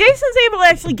Jason's able to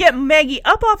actually get Maggie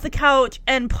up off the couch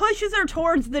and pushes her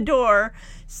towards the door,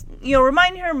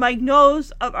 reminding her Mike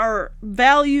knows of our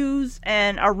values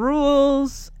and our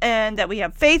rules and that we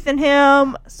have faith in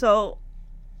him. So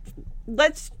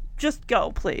let's just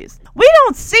go, please. We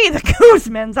don't see the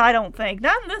Kuzmans, I don't think.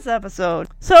 Not in this episode.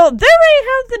 So they're ready to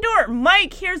head out the door.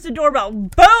 Mike hears the doorbell.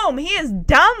 Boom! He is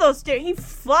down those stairs. He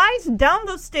flies down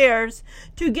those stairs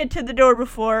to get to the door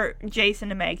before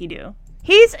Jason and Maggie do.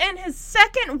 He's in his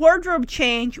second wardrobe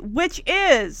change, which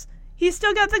is, he's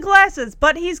still got the glasses,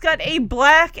 but he's got a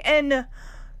black and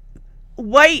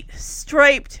white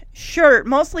striped shirt.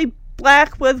 Mostly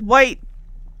black with white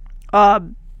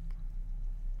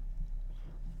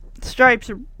stripes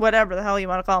or whatever the hell you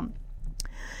want to call them.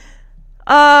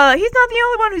 He's not the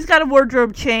only one who's got a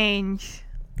wardrobe change.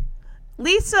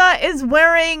 Lisa is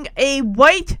wearing a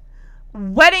white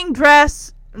wedding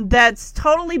dress that's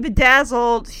totally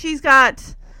bedazzled. She's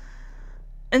got,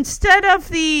 instead of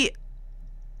the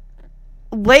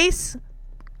lace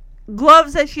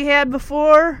gloves that she had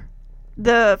before,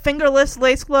 the fingerless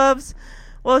lace gloves,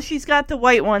 well, she's got the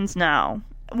white ones now.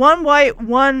 One white,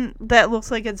 one that looks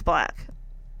like it's black.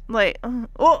 Like,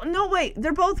 oh, no, wait,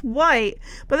 they're both white,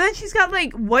 but then she's got,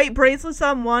 like, white bracelets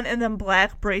on one and then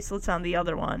black bracelets on the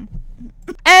other one.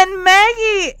 And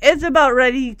Maggie is about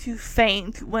ready to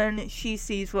faint when she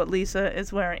sees what Lisa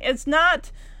is wearing. It's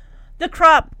not the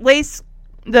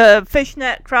the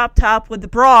fishnet crop top with the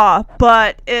bra,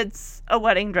 but it's a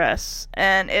wedding dress,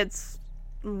 and it's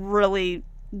really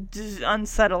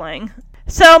unsettling.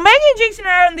 So Maggie and Jason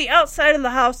are on the outside of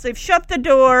the house. They've shut the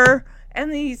door.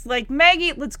 And he's like,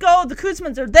 Maggie, let's go. The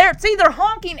Kuzmans are there. See, they're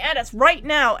honking at us right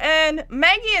now. And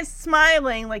Maggie is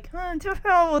smiling, like, to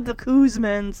hell with the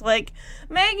Kuzmans. Like,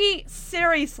 Maggie,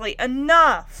 seriously,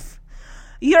 enough.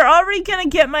 You're already going to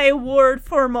get my award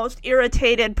for most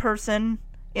irritated person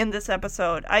in this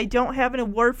episode. I don't have an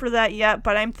award for that yet,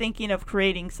 but I'm thinking of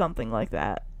creating something like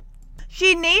that.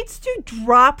 She needs to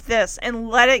drop this and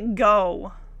let it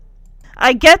go.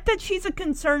 I get that she's a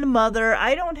concerned mother.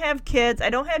 I don't have kids.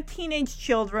 I don't have teenage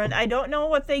children. I don't know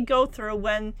what they go through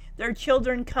when their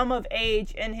children come of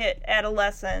age and hit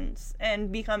adolescence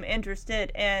and become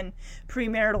interested in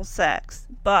premarital sex.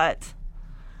 But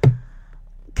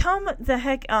come the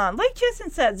heck on. Like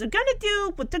Jason says, they're going to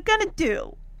do what they're going to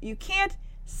do. You can't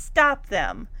stop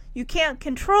them. You can't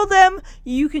control them.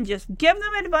 You can just give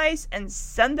them advice and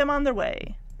send them on their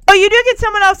way. Oh, you do get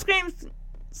someone off screen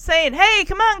saying, hey,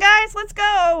 come on, guys, let's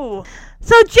go.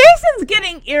 So Jason's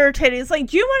getting irritated. It's like,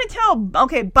 do you want to tell,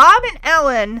 Bob and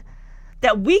Ellen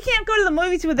that we can't go to the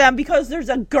movies with them because there's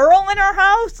a girl in our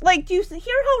house? Like, do you hear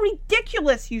how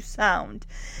ridiculous you sound?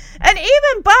 And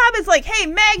even Bob is like, hey,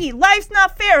 Maggie, life's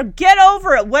not fair. Get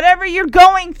over it. Whatever you're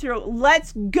going through,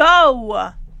 let's go.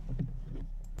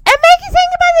 And Maggie's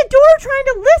hanging by the door trying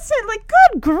to listen. Like,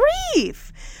 good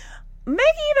grief. Maggie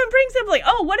even brings up, like,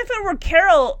 oh, what if it were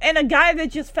Carol and a guy that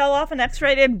just fell off an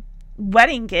X-rated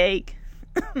wedding cake?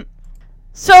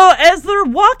 So, as they're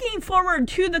walking forward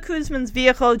to the Kuzman's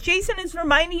vehicle, Jason is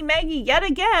reminding Maggie yet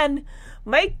again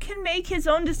Mike can make his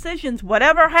own decisions.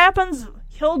 Whatever happens,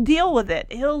 he'll deal with it.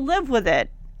 He'll live with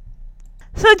it.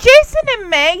 So Jason and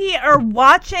Maggie are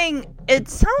watching, it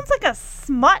sounds like a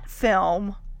smut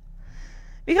film.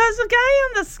 Because the guy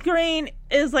on the screen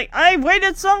is like, I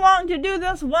waited so long to do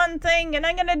this one thing, and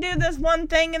I'm gonna do this one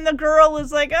thing, and the girl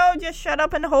is like, oh, just shut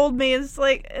up and hold me. It's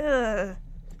like, ugh.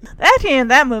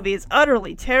 That movie is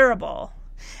utterly terrible.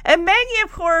 And Maggie,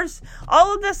 of course,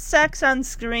 all of the sex on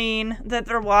screen that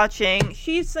they're watching,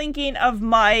 she's thinking of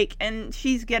Mike, and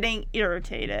she's getting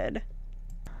irritated.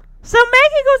 So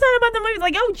Maggie goes on about the movie,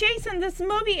 like, oh, Jason, this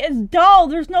movie is dull.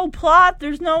 There's no plot.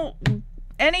 There's no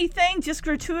anything, just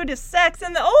gratuitous sex.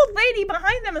 And the old lady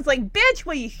behind them is like, bitch,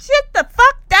 will you sit the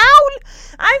fuck down?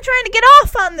 I'm trying to get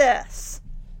off on this.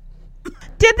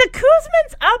 Did the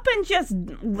Kuzmins up and just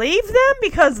leave them?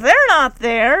 Because they're not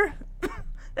there.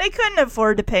 They couldn't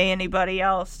afford to pay anybody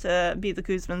else to be the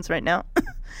Kuzmins right now.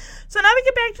 So now we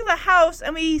get back to the house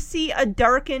and we see a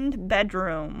darkened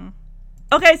bedroom.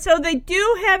 Okay, so they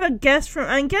do have a guest room.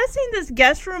 I'm guessing this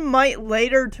guest room might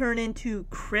later turn into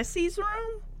Chrissy's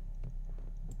room.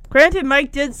 Granted,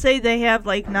 Mike did say they have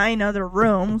like 9 other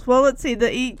rooms. Well, let's see.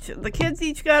 The kids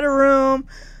each got a room.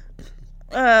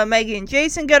 Maggie and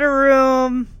Jason got a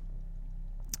room.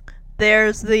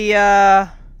 There's the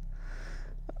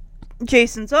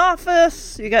Jason's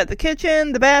office. You got the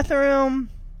kitchen, the bathroom,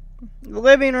 the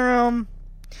living room,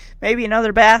 maybe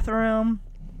another bathroom.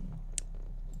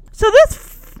 So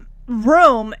this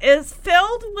room is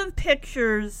filled with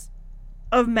pictures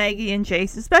of Maggie and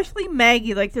Jason, especially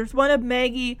Maggie. Like, there's one of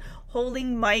Maggie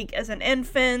holding Mike as an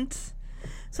infant.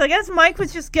 So I guess Mike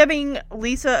was just giving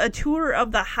Lisa a tour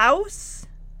of the house.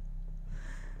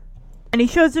 And he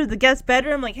shows her the guest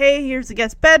bedroom, like, hey, here's the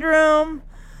guest bedroom.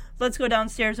 Let's go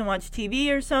downstairs and watch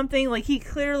TV or something. Like, he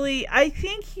clearly, I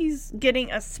think he's getting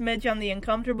a smidge on the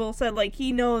uncomfortable side. Like,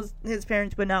 he knows his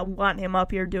parents would not want him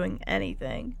up here doing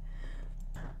anything.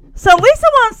 So Lisa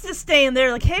wants to stay in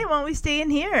there, like, hey, why don't we stay in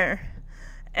here?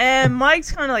 And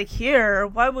Mike's kind of like, here,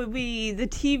 why would we? The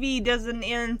TV doesn't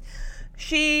end.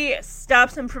 She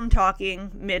stops him from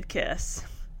talking mid-kiss.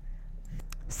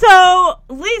 So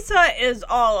Lisa is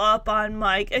all up on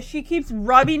Mike as she keeps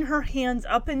rubbing her hands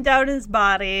up and down his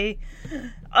body,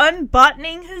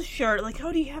 unbuttoning his shirt, like,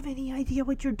 oh, do you have any idea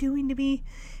what you're doing to me?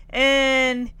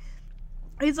 And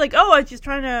he's like, oh, I was just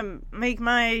trying to make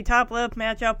my top lip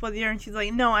match up with yours. And she's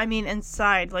like, no, I mean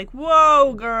inside. Like,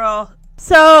 whoa, girl.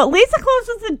 So Lisa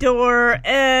closes the door,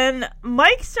 and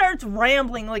Mike starts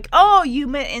rambling, like, oh, you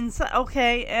meant inside.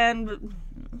 Okay, and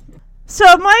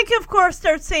so Mike, of course,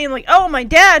 starts saying, like, oh, my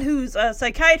dad, who's a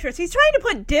psychiatrist, he's trying to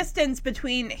put distance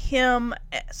between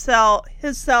himself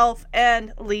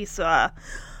and Lisa.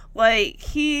 Like,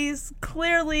 he's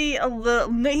clearly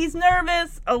he's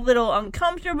nervous, a little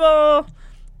uncomfortable,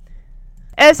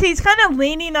 as he's kind of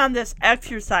leaning on this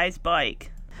exercise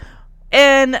bike.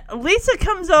 And Lisa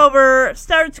comes over,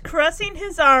 starts caressing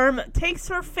his arm, takes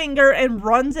her finger and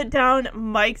runs it down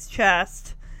Mike's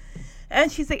chest. And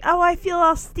she's like, oh, I feel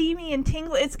all steamy and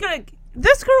tingly. This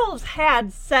girl has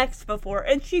had sex before,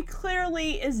 and she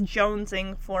clearly is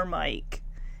jonesing for Mike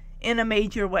in a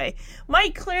major way.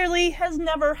 Mike clearly has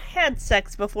never had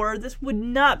sex before. This would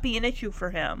not be an issue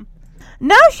for him.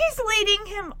 Now she's leading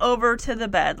him over to the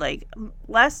bed, like,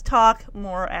 less talk,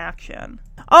 more action.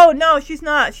 Oh, no, she's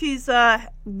not. She's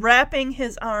wrapping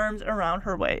his arms around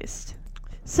her waist.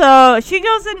 So she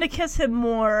goes in to kiss him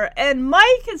more, and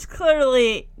Mike has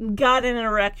clearly got an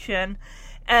erection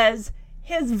as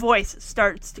his voice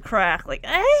starts to crack. Like,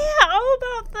 hey, how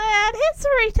about that?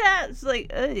 History test.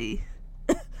 Like, hey.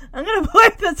 I'm going to play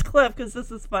this clip because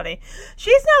this is funny.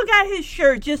 She's now got his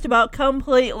shirt just about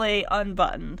completely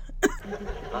unbuttoned.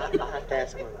 I'll have to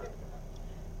ask him.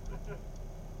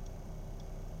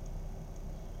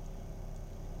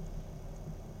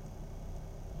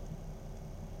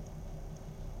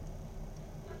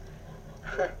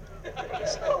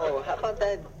 So, how about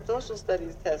that social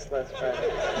studies test last Friday?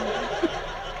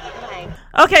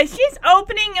 Okay, she's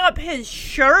opening up his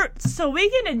shirt, so we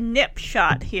get a nip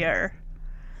shot here.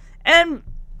 And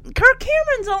Kirk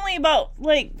Cameron's only about,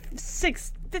 like,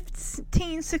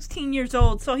 15, 16 years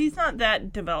old, so he's not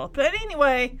that developed. But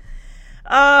anyway,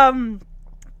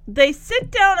 they sit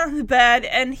down on the bed,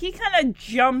 and he kind of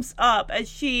jumps up as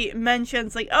she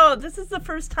mentions, like, oh, this is the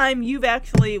first time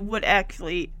would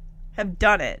actually have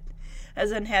done it.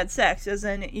 As in had sex, as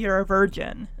in you're a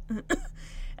virgin.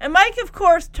 And Mike, of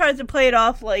course, tries to play it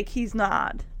off like he's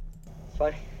not.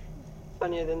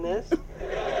 Funnier than this?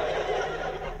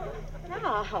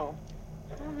 No.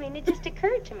 I mean, it just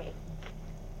occurred to me.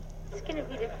 It's going to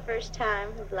be the first time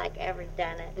we've, like, ever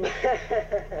done it.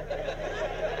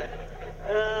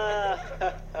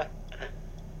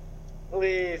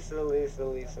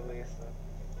 Lisa.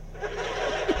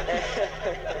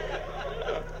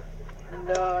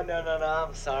 No,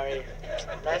 I'm sorry.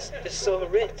 That's just so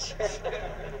rich.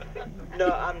 No,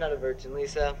 I'm not a virgin,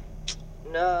 Lisa.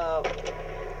 No,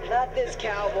 not this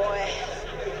cowboy.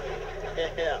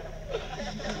 Yeah.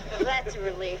 That's a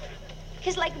relief.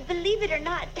 Because, like, believe it or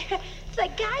not, it's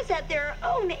like guys out there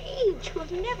our own age who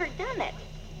have never done it.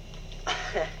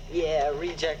 Yeah,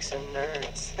 rejects and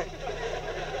nerds.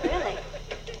 Really?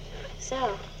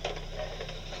 So?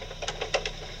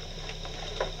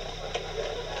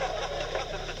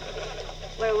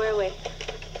 Where were we?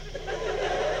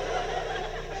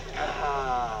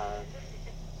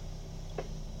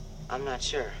 I'm not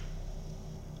sure.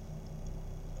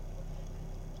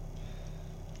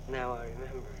 Now I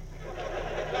remember.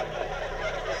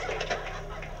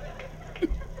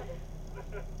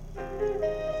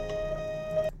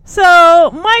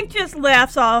 So Mike just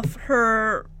laughs off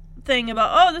her thing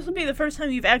about, oh, this will be the first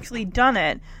time you've actually done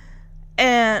it.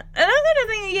 And I'm gonna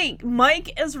think,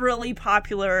 Mike is really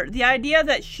popular. The idea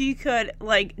that she could,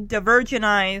 like,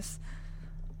 de-virginize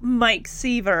Mike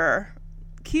Seaver.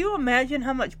 Can you imagine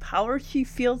how much power she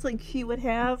feels like she would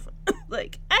have?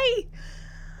 Like, I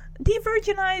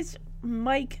de-virginized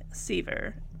Mike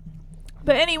Seaver.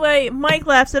 But anyway, Mike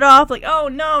laughs it off, like, oh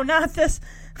no, not this.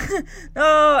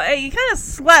 No, and he kind of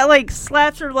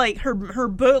slaps her, like, her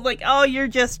boot, like, oh, you're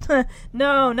just,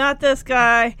 no, not this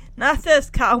guy, not this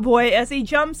cowboy, as he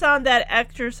jumps on that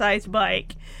exercise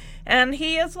bike. And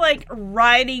he is, like,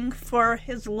 riding for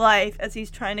his life as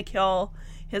he's trying to kill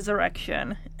his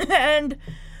erection. And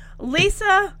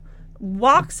Lisa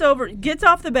gets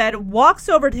off the bed, walks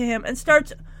over to him, and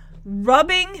starts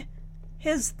rubbing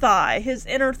his thigh, his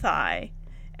inner thigh,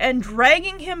 and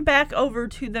dragging him back over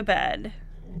to the bed.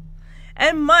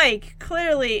 And Mike,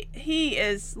 clearly, he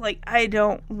is like, I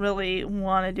don't really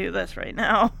want to do this right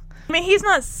now. I mean, he's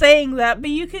not saying that,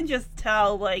 but you can just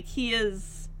tell, like, he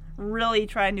is really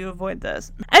trying to avoid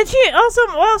this. And she also,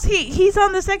 whilst he's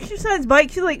on this exercise bike,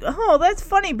 she's like, oh, that's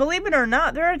funny. Believe it or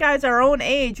not, there are guys our own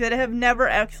age that have never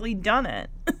actually done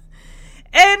it.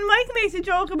 And Mike makes a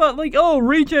joke about, like, oh,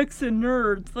 rejects and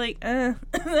nerds. Like,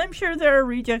 I'm sure there are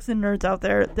rejects and nerds out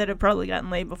there that have probably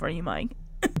gotten laid before you, Mike.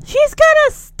 She's got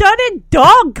a studded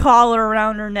dog collar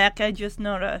around her neck, I just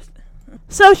noticed.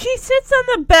 So she sits on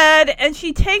the bed, and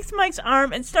she takes Mike's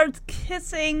arm and starts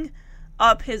kissing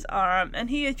up his arm. And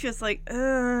he is just like,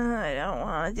 I don't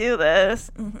want to do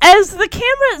this. As the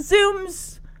camera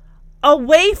zooms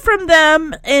away from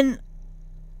them and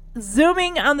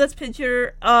zooming on this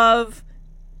picture of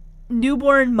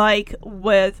newborn Mike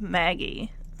with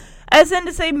Maggie. As in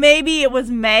to say, maybe it was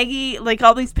Maggie, like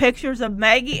all these pictures of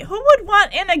Maggie. Who would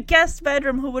want, in a guest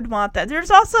bedroom, who would want that?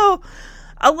 There's also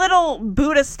a little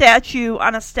Buddha statue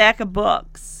on a stack of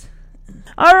books.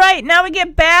 Alright, now we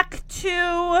get back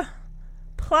to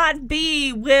plot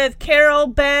B with Carol,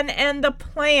 Ben, and the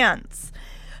plants.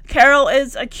 Carol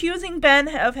is accusing Ben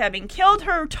of having killed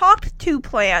her talked to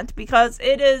plant because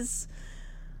it is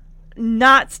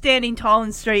not standing tall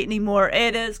and straight anymore.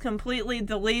 It is completely,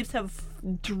 the leaves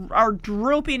are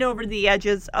drooping over the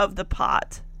edges of the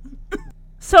pot.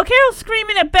 So Carol's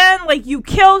screaming at Ben, like, you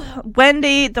killed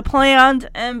Wendy, the plant,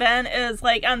 and Ben is,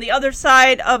 like, on the other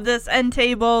side of this end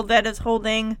table that is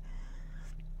holding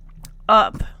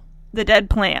up the dead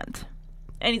plant.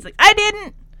 And he's like, I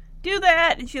didn't do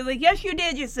that. And she's like, yes, you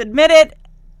did. Just admit it,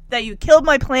 that you killed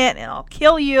my plant, and I'll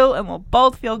kill you, and we'll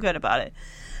both feel good about it.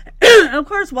 Of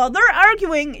course, while they're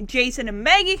arguing, Jason and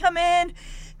Maggie come in.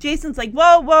 Jason's like,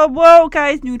 whoa,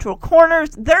 guys, neutral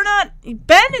corners. Ben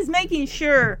is making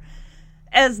sure,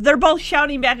 as they're both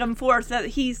shouting back and forth, that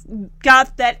he's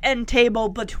got that end table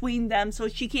between them so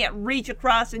she can't reach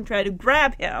across and try to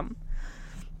grab him.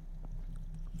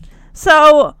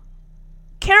 So,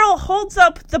 Carol holds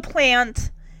up the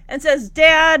plant and says,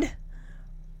 Dad,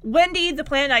 Wendy, the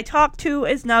plant I talked to,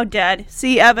 is now dead.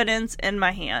 See evidence in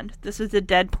my hand. This is a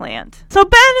dead plant. So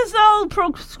Ben is all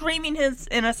screaming his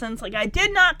innocence, like, I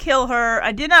did not kill her.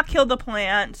 I did not kill the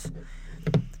plant.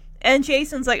 And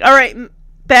Jason's like, all right,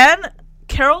 Ben,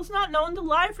 Carol's not known to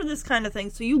lie for this kind of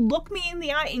thing. So you look me in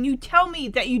the eye and you tell me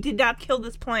that you did not kill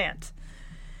this plant.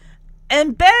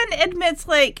 And Ben admits,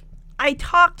 like, I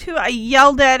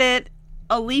yelled at it.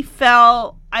 A leaf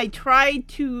fell. I tried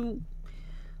to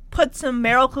put some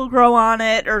Miracle-Gro on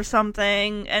it or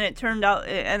something, and it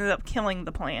ended up killing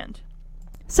the plant.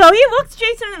 So he looks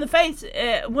Jason in the face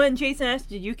when Jason asks,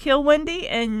 did you kill Wendy?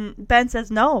 And Ben says,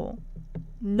 no,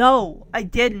 I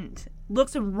didn't.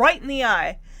 Looks him right in the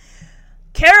eye.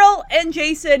 Carol and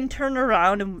Jason turn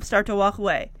around and start to walk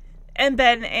away. And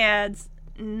Ben adds,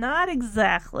 not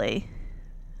exactly.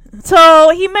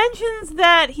 So he mentions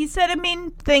that he said a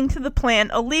mean thing to the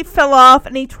plant. A leaf fell off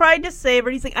and he tried to save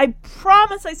her. He's like, I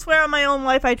promise, I swear on my own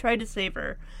life, I tried to save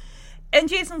her. And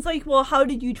Jason's like, well, how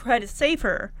did you try to save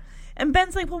her? And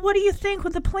Ben's like, well, what do you think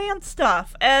with the plant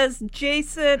stuff? As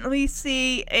Jason, we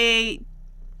see a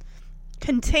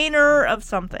container of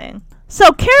something.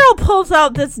 So Carol pulls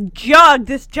out this jug,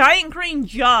 this giant green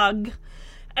jug.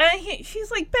 And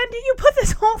she's like, Ben, did you put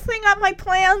this whole thing on my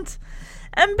plant?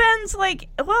 And Ben's like,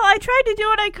 well, I tried to do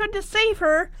what I could to save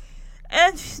her.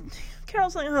 And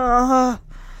Carol's like,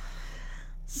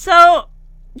 So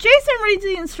Jason reads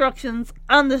the instructions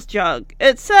on this jug.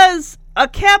 It says, a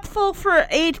capful for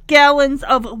 8 gallons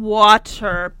of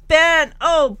water. Ben,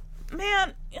 oh,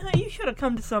 man, you should have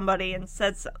come to somebody and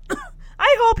said so.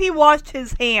 I hope he washed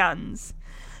his hands.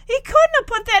 He couldn't have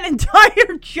put that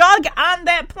entire jug on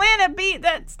that plant.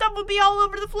 That stuff would be all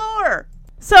over the floor.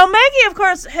 So Maggie, of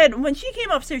course, when she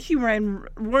came upstairs,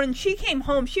 when she came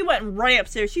home, she went right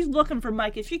upstairs. She's looking for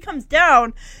Mike. As she comes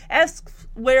down, asks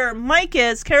where Mike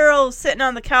is. Carol's sitting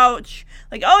on the couch,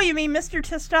 like, oh, you mean Mr.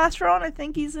 Testosterone? I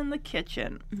think he's in the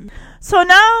kitchen. So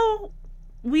now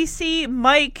we see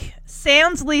Mike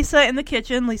sans Lisa in the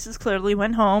kitchen. Lisa's clearly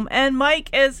went home. And Mike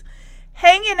is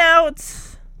hanging out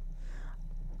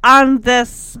on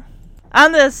this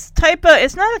type of,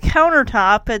 it's not a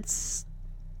countertop, it's,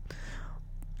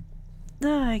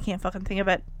 I can't fucking think of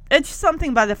it. It's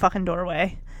something by the fucking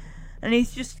doorway. And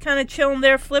he's just kind of chilling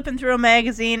there, flipping through a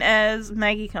magazine as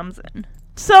Maggie comes in.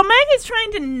 So Maggie's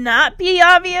trying to not be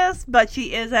obvious, but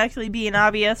she is actually being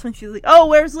obvious when she's like, oh,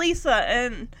 where's Lisa?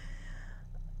 And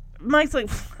Mike's like,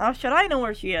 how should I know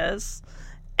where she is?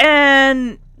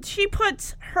 And she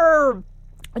puts her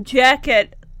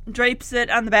jacket, drapes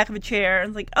it on the back of a chair, and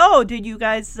is like, oh, did you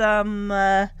guys,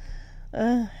 did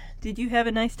you have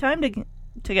a nice time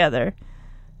together?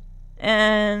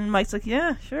 And Mike's like,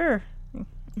 yeah, sure.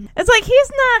 It's like,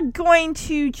 he's not going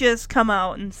to just come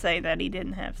out and say that he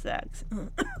didn't have sex.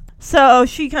 So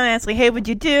she kind of asks, like, hey, what'd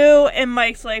you do? And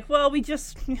Mike's like, well, we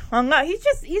just hung out. He's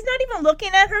not even looking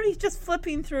at her. He's just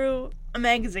flipping through a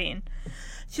magazine.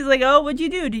 She's like, oh, what'd you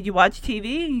do? Did you watch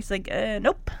TV? And he's like,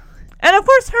 nope. And of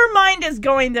course, her mind is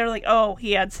going there, like, oh,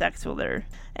 he had sex with her.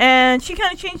 And she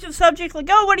kind of changed the subject, like,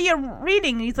 oh, what are you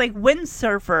reading? And he's like,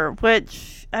 Windsurfer,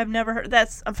 which I've never heard.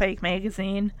 That's a fake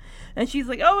magazine. And she's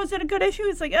like, oh, is it a good issue?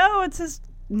 He's like, oh, it's just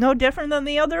no different than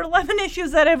the other 11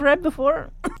 issues that I've read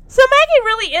before. So Maggie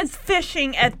really is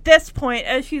fishing at this point,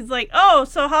 as she's like, oh,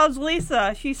 so how's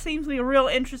Lisa? She seems like a real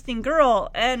interesting girl.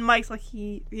 And Mike's like,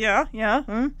 yeah.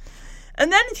 And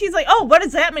then she's like, oh, what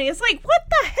does that mean? It's like, what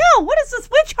the hell? What is this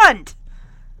witch hunt?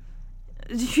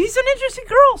 She's an interesting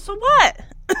girl, so what?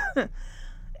 And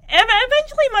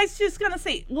eventually Mike's just going to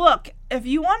say, look, if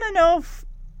you want to know if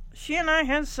she and I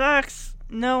had sex,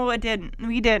 no, I didn't.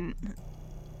 We didn't.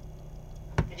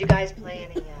 Did you guys play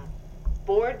any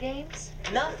board games?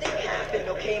 Nothing happened,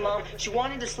 okay, Mom? She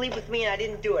wanted to sleep with me and I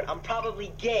didn't do it. I'm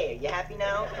probably gay. You happy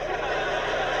now?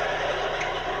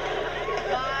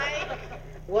 Mike?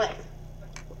 What?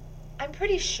 I'm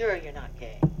pretty sure you're not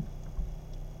gay.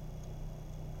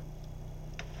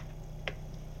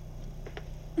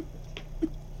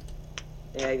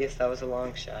 Yeah, I guess that was a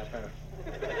long shot, huh?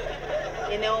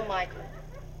 You know, Michael,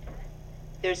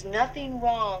 there's nothing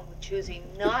wrong with choosing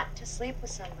not to sleep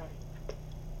with somebody.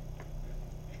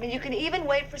 I mean, you can even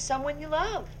wait for someone you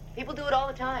love. People do it all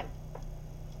the time.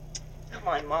 Come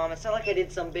on, Mom. It's not like I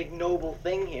did some big noble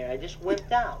thing here. I just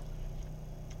wimped out.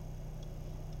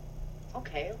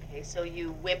 Okay, so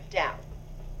you wimped out.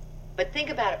 But think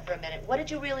about it for a minute. What did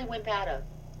you really wimp out of?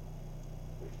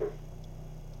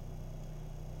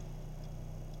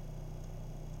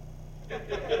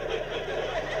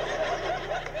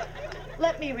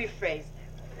 Let me rephrase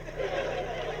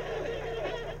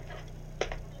that.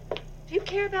 Do you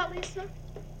care about Lisa?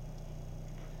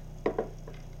 I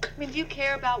mean, do you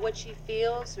care about what she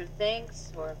feels or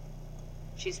thinks, or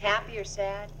if she's happy or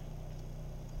sad?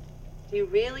 Do you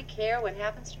really care what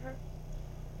happens to her?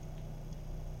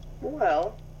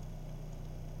 Well,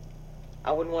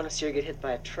 I wouldn't want to see her get hit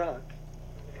by a truck.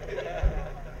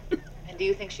 And do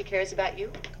you think she cares about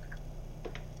you?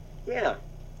 Yeah.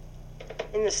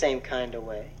 In the same kind of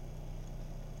way.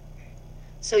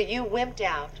 So you wimped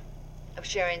out of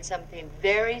sharing something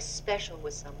very special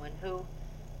with someone who,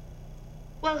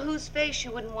 well, whose face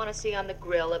you wouldn't want to see on the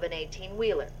grill of an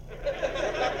 18-wheeler.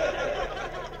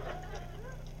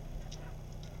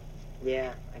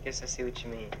 Yeah, I guess I see what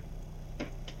you mean.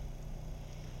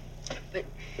 But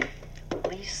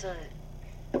Lisa,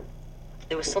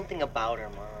 there was something about her,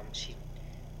 Mom.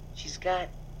 She's got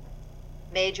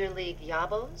Major League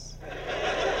Yabos?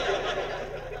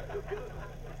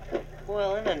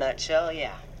 Well, in a nutshell,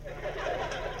 yeah.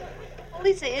 Well,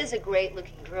 Lisa is a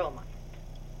great-looking girl, Mike.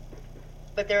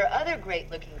 But there are other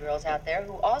great-looking girls out there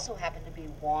who also happen to be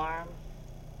warm,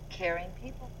 caring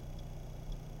people.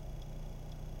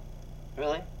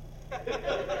 Really?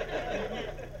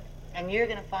 And you're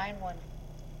going to find one.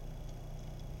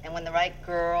 And when the right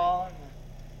girl and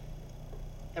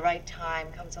the right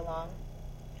time comes along,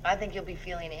 I think you'll be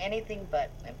feeling anything but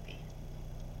wimpy.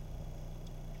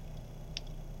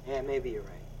 Yeah, maybe you're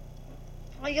right.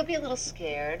 Well, you'll be a little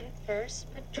scared at first,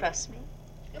 but trust me,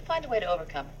 you'll find a way to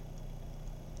overcome it.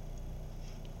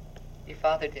 Your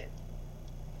father did.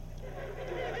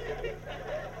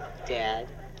 Dad?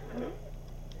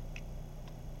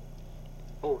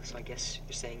 Oh, so I guess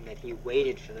you're saying that he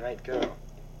waited for the right girl.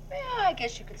 Yeah, I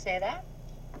guess you could say that.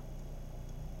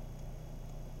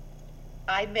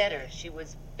 I met her. She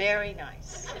was very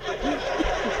nice.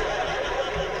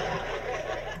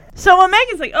 So when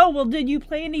Megan's like, oh, well, did you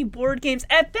play any board games?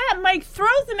 At that, Mike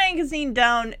throws the magazine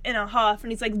down in a huff,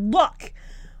 and he's like, look,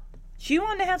 she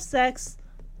wanted to have sex.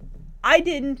 I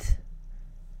didn't.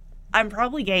 I'm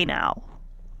probably gay now.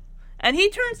 And he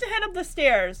turns to head up the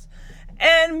stairs.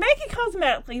 And Maggie calls him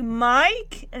out, like,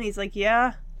 Mike? And he's like,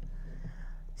 yeah.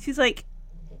 She's like,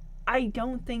 I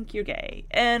don't think you're gay.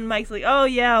 And Mike's like, oh,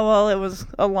 yeah, well, it was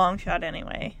a long shot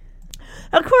anyway.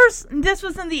 Of course, this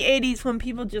was in the 80s when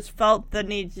people just felt the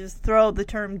need to just throw the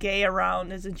term gay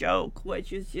around as a joke,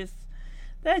 which is just,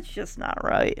 that's just not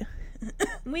right.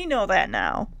 We know that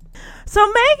now. So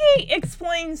Maggie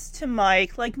explains to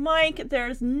Mike, like, Mike,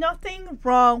 there's nothing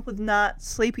wrong with not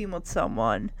sleeping with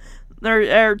someone.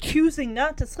 They're choosing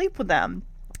not to sleep with them.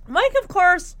 Mike, of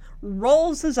course,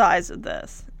 rolls his eyes at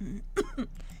this.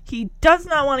 He does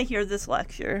not want to hear this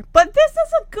lecture. But this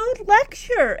is a good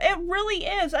lecture. It really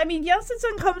is. I mean, yes, it's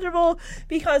uncomfortable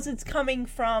because it's coming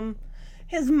from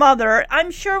his mother.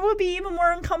 I'm sure it would be even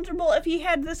more uncomfortable if he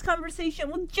had this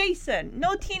conversation with Jason.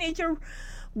 No teenager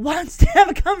wants to have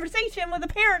a conversation with a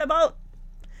parent about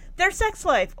their sex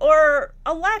life or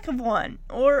a lack of one.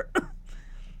 Or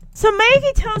so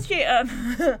Maggie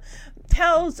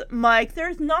tells Mike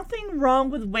there's nothing wrong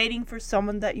with waiting for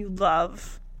someone that you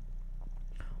love.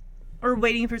 Or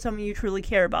waiting for someone you truly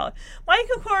care about. Mike,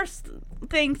 of course,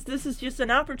 thinks this is just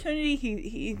an opportunity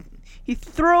he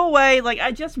threw away. Like,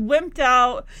 I just wimped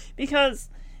out because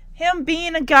him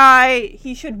being a guy,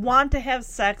 he should want to have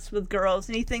sex with girls.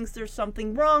 And he thinks there's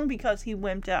something wrong because he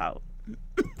wimped out.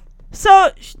 So,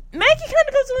 Maggie kind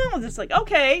of goes along with this. Like,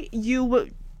 okay,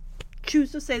 you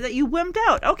choose to say that you wimped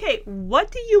out. Okay, what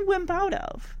do you wimp out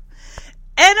of?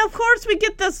 And of course we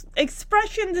get this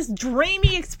expression, this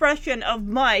dreamy expression of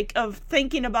Mike of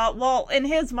thinking about, well, in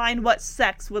his mind, what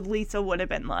sex with Lisa would have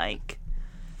been like.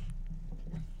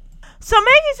 So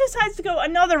Maggie decides to go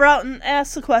another route and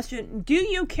asks the question, do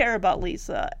you care about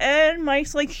Lisa? And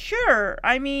Mike's like, sure.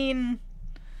 I mean,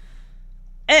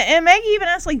 and Maggie even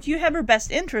asks, like, do you have her best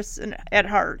interests at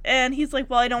heart? And he's like,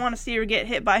 well, I don't want to see her get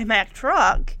hit by a Mack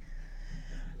truck.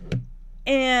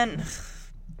 And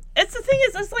it's the thing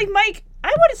is, it's like, Mike, I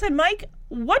would have said, Mike,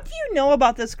 what do you know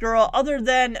about this girl other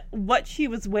than what she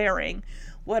was wearing?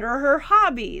 What are her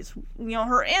hobbies? You know,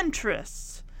 her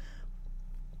interests?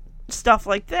 Stuff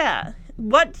like that.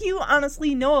 What do you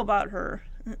honestly know about her?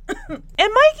 And Mike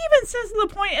even says to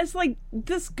the point, it's like,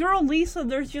 this girl, Lisa,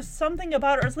 there's just something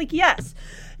about her. It's like, yes,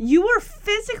 you were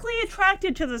physically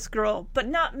attracted to this girl, but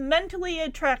not mentally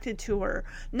attracted to her.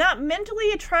 Not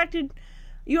mentally attracted.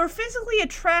 You're physically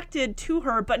attracted to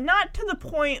her, but not to the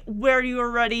point where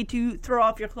you're ready to throw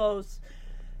off your clothes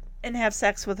and have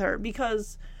sex with her.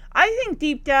 Because I think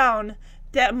deep down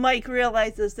that Mike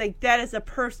realizes, like, that is a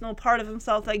personal part of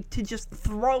himself, like, to just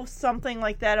throw something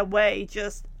like that away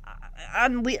just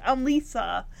on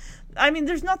Lisa. I mean,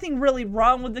 there's nothing really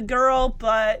wrong with the girl,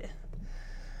 but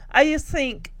I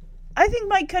think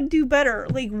Mike could do better.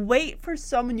 Like, wait for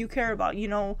someone you care about. You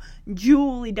know,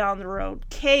 Julie down the road,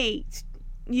 Kate.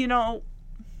 You know,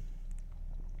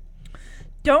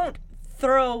 don't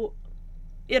throw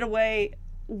it away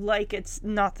like it's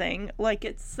nothing, like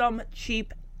it's some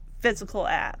cheap physical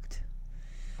act.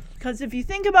 Because if you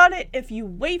think about it, if you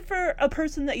wait for a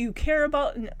person that you care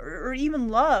about or even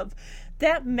love,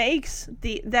 that makes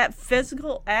that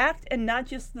physical act, and not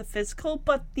just the physical,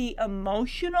 but the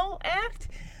emotional act,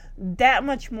 that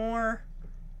much more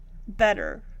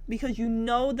better. Because you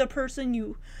know the person,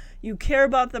 you care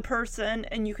about the person,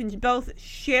 and you can both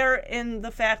share in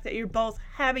the fact that you're both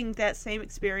having that same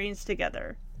experience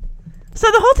together. So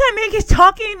the whole time Maggie's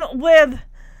talking with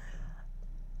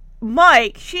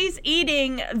Mike, she's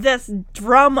eating this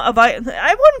drum of ice.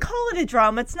 I wouldn't call it a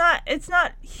drum. It's not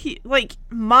like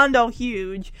Mondo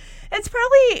huge. It's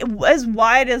probably as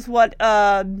wide as what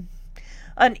an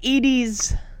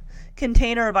Edie's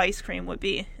container of ice cream would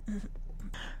be.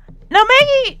 Now,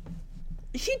 Maggie,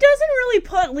 she doesn't really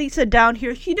put Lisa down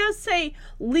here. She does say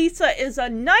Lisa is a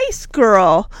nice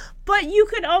girl, but you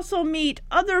could also meet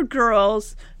other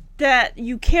girls that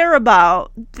you care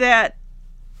about that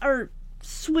are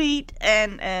sweet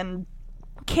and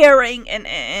caring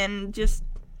and just,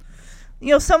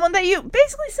 somebody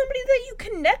that you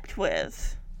connect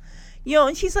with.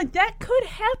 And she's like, that could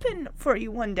happen for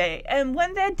you one day. And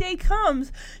when that day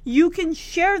comes, you can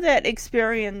share that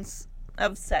experience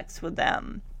of sex with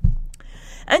them.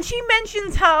 And she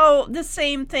mentions how the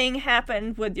same thing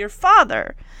happened with your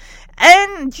father.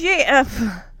 And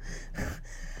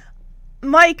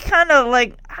Mike kind of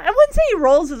like, I wouldn't say he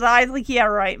rolls his eyes, like, yeah,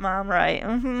 right, Mom, right.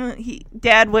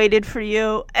 Dad waited for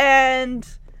you. And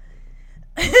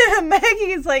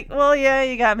Maggie's like, well, yeah,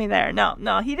 you got me there.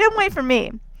 No, he didn't wait for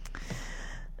me.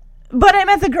 But I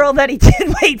met the girl that he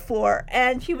did wait for,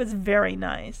 and she was very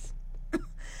nice.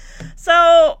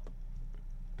 So,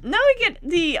 now we get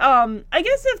the, I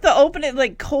guess if the opening,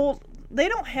 like, cold, they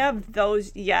don't have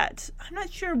those yet. I'm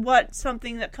not sure what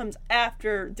something that comes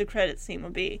after the credit scene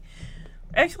would be.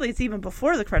 Actually, it's even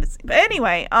before the credit scene. But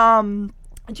anyway,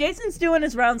 Jason's doing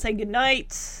his round saying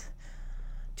goodnight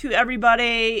to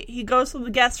everybody. He goes to the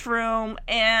guest room,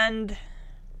 and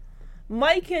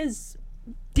Mike is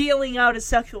dealing out his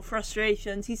sexual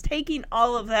frustrations. He's taking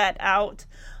all of that out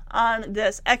on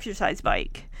this exercise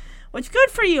bike. Which,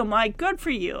 good for you, Mike. Good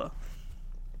for you.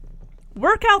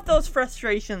 Work out those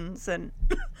frustrations and,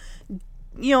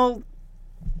 it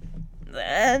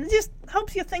just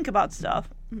helps you think about stuff.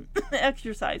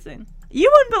 Exercising.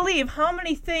 You wouldn't believe how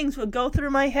many things would go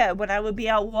through my head when I would be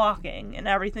out walking and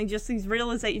everything. Just these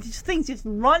realizations, things just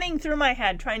running through my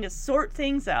head, trying to sort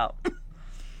things out.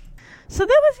 So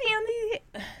that was the end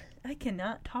of I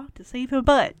cannot talk to save a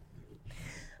butt.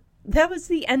 That was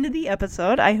the end of the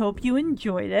episode. I hope you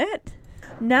enjoyed it.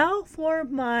 Now for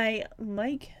my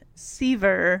Mike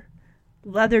Seaver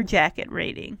leather jacket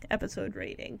rating, episode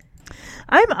rating.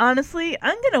 I'm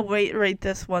gonna rate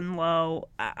this one low.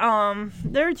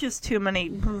 There are just too many.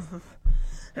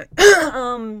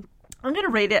 I'm gonna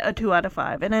rate it a 2 out of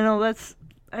 5, and I know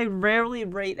I rarely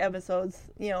rate episodes,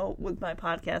 with my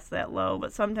podcast that low,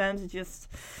 but sometimes it just.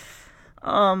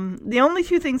 The only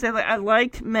two things I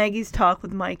liked Maggie's talk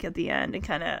with Mike at the end and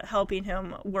kind of helping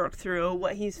him work through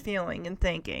what he's feeling and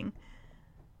thinking.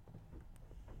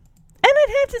 And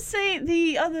I'd have to say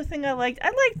the other thing I liked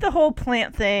the whole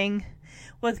plant thing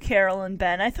with Carol and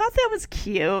Ben. I thought that was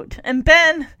cute. And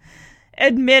Ben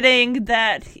admitting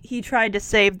that he tried to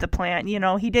save the plant.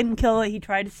 He didn't kill it, he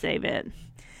tried to save it.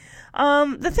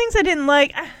 The things I didn't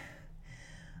like,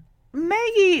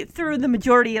 Maggie, through the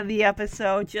majority of the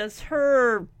episode, just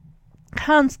her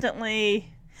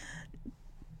constantly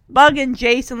bugging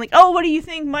Jason, like, oh, what do you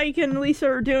think Mike and Lisa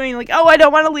are doing? Like, oh, I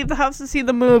don't want to leave the house to see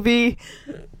the movie.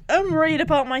 I'm worried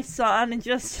about my son, and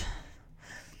just,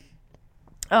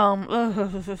 what's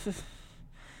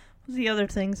the other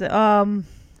things that,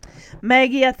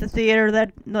 Maggie at the theater,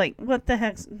 that, like, what the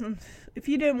heck, if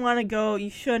you didn't want to go, you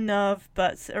shouldn't have,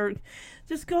 or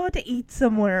just go out to eat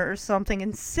somewhere or something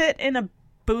and sit in a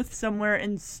booth somewhere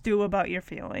and stew about your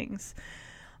feelings.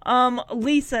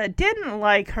 Lisa didn't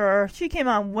like her. She came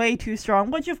on way too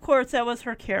strong, which of course that was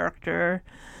her character.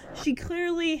 She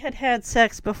clearly had had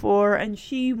sex before, and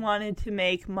she wanted to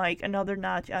make Mike another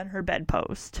notch on her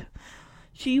bedpost.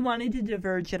 She wanted to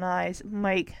de-virginize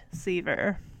Mike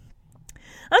Seaver.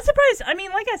 I'm surprised. I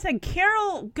mean, like I said,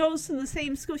 Carol goes to the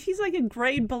same school. She's like a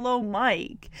grade below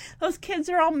Mike. Those kids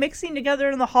are all mixing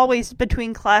together in the hallways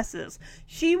between classes.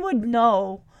 She would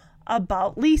know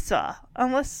about Lisa,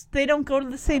 unless they don't go to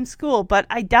the same school, but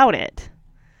I doubt it.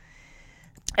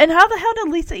 And how the hell did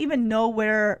Lisa even know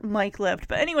where Mike lived?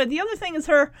 But anyway, the other thing is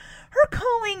her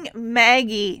calling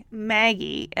Maggie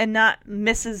and not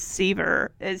Mrs.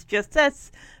 Seaver is just,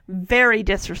 that's very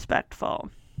disrespectful.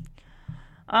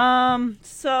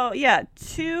 So yeah,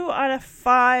 2 out of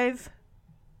 5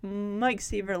 Mike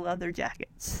Seaver leather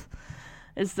jackets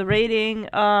is the rating.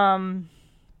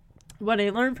 What I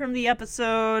learned from the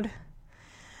episode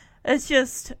is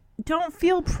just, don't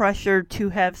feel pressured to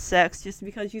have sex just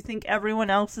because you think everyone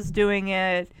else is doing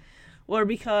it, or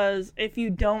because if you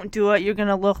don't do it, you're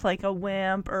gonna look like a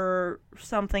wimp or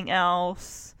something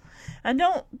else. And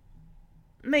don't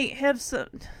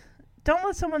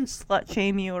let someone slut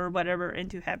shame you or whatever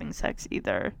into having sex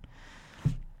either.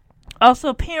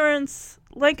 Also, parents,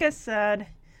 like I said,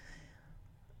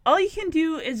 all you can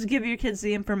do is give your kids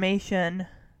the information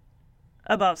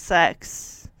about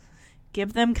sex.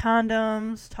 Give them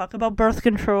condoms, talk about birth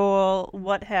control,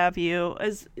 what have you.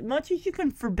 As much as you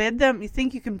can forbid them, you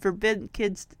think you can forbid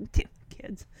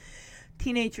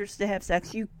teenagers to have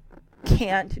sex, you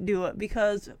can't do it,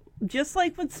 because just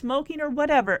like with smoking or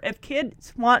whatever, if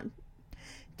teens want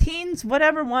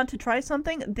to try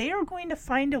something, they are going to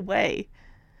find a way.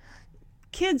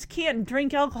 Kids can't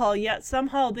drink alcohol, yet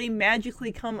somehow they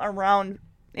magically come around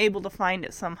able to find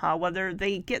it somehow, whether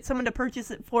they get someone to purchase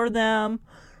it for them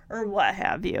or what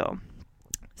have you.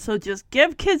 So just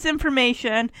give kids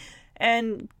information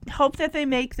and hope that they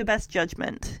make the best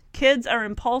judgment. Kids are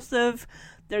impulsive.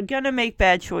 They're going to make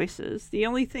bad choices. The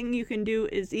only thing you can do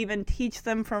is even teach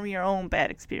them from your own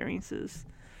bad experiences.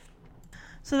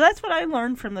 So that's what I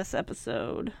learned from this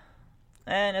episode.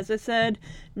 And as I said,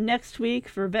 next week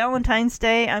for Valentine's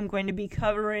Day, I'm going to be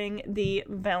covering the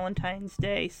Valentine's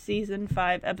Day Season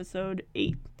 5, Episode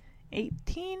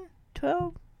 18?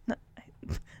 12? No,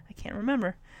 I can't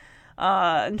remember.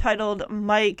 Entitled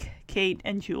Mike, Kate,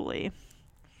 and Julie.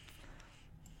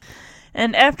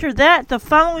 And after that, the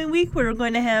following week, we're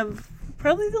going to have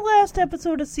probably the last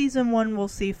episode of Season 1 we'll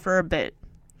see for a bit.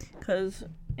 Because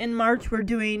in March, we're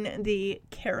doing the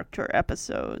character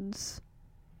episodes.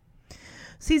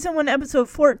 Season 1, Episode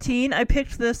 14, I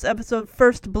picked this episode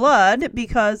First Blood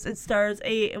because it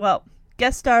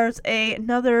guest stars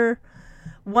another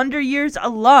Wonder Years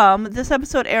alum. This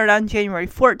episode aired on January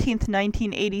 14th,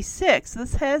 1986.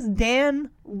 This has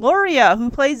Dan Lauria, who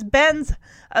plays Ben's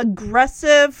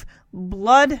aggressive,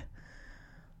 blood-fueled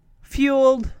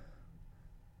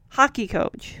hockey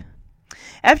coach.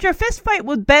 After a fistfight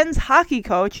with Ben's hockey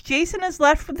coach, Jason is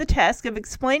left with the task of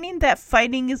explaining that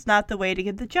fighting is not the way to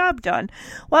get the job done,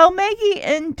 while Maggie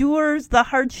endures the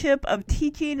hardship of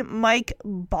teaching Mike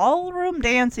ballroom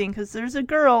dancing, because there's a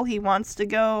girl he wants to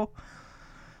go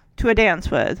to a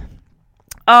dance with.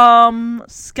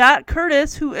 Scott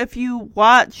Curtis, who, if you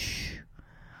watch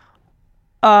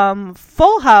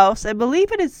Full House, I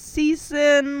believe it is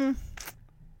season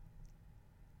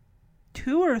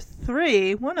 2 or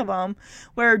 3, one of them,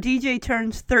 where DJ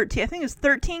turns 13. I think it's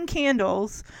 13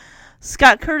 Candles.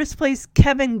 Scott Curtis plays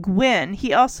Kevin Gwynn.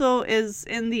 He also is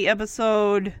in the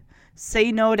episode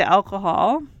Say No to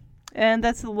Alcohol, and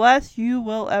that's the last you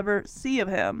will ever see of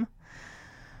him.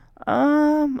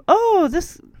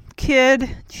 This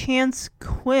kid, Chance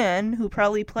Quinn, who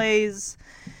probably plays...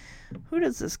 Who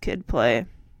does this kid play?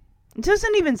 It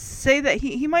doesn't even say that.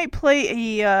 He might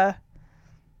play a...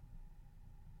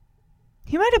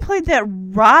 He might have played that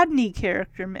Rodney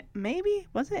character. Maybe?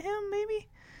 Was it him? Maybe?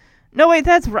 No, wait,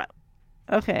 that's...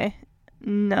 Okay.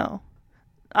 No.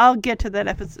 I'll get to that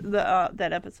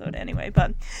episode anyway.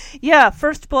 But, yeah,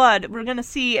 First Blood. We're going to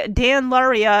see Dan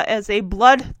Lauria as a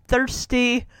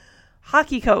bloodthirsty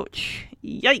hockey coach.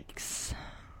 Yikes.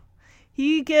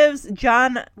 He gives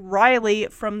John Riley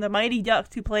from the Mighty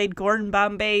Ducks, who played Gordon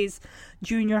Bombay's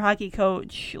junior hockey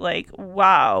coach,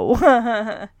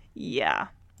 wow. Yeah.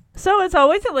 So, as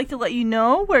always, I'd like to let you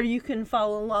know where you can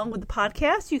follow along with the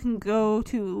podcast. You can go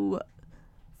to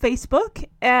Facebook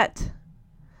at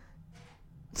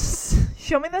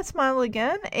Show Me That Smile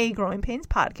Again, a Growing Pains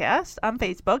podcast on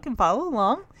Facebook, and follow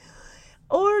along.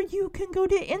 Or you can go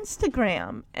to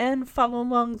Instagram and follow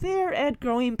along there at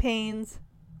Growing Pains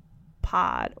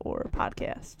Pod or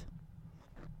Podcast.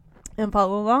 And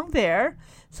follow along there,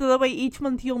 so that way each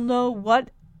month you'll know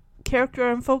what character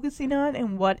I'm focusing on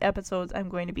and what episodes I'm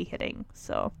going to be hitting.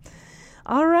 So,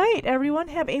 all right, everyone,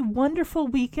 have a wonderful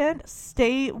weekend.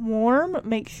 Stay warm.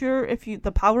 Make sure if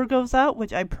the power goes out,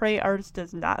 which I pray ours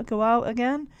does not go out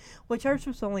again, which ours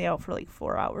was only out for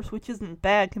 4 hours, which isn't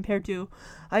bad compared to,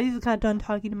 I just got done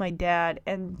talking to my dad,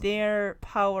 and their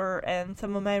power and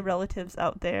some of my relatives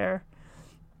out there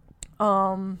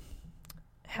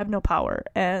have no power,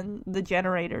 and the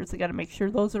generators, I got to make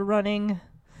sure those are running.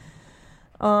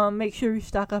 Make sure you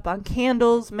stock up on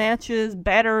candles, matches,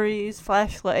 batteries,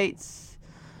 flashlights,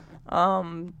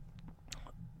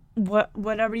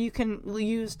 whatever you can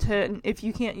use if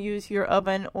you can't use your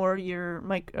oven or your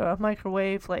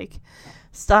microwave,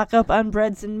 stock up on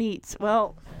breads and meats.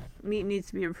 Well, meat needs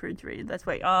to be refrigerated, that's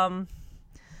why.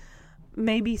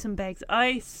 Maybe some bags of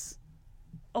ice.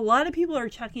 A lot of people are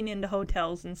checking into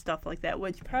hotels and stuff like that,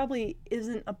 which probably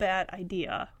isn't a bad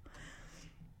idea.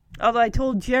 Although I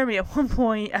told Jeremy at one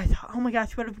point, I thought, oh my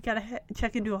gosh, what if we gotta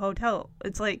check into a hotel?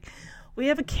 It's we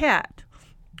have a cat,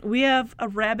 we have a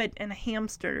rabbit and a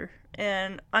hamster,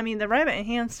 and the rabbit and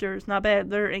hamster is not bad,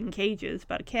 they're in cages,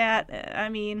 but a cat,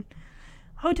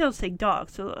 hotels take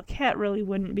dogs, so a cat really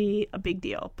wouldn't be a big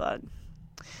deal, but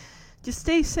just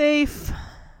stay safe,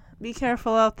 be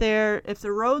careful out there. If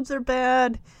the roads are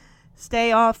bad,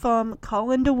 stay off them.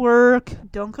 Call into work.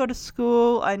 Don't go to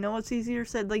school. I know it's easier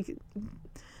said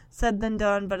than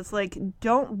done, but it's like,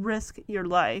 don't risk your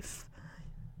life.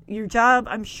 Your job,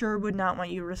 I'm sure, would not want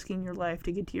you risking your life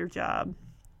to get to your job.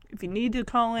 If you need to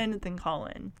call in, then call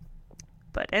in.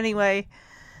 But anyway,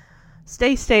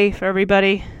 stay safe,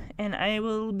 everybody. And I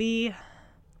will be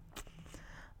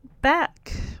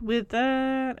back with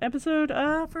an episode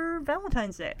for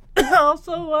Valentine's Day.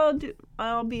 Also,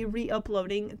 I'll be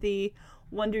re-uploading the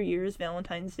Wonder Years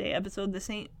Valentine's Day episode, the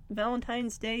St.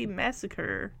 Valentine's Day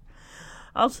Massacre.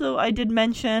 Also, I did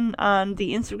mention on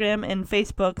the Instagram and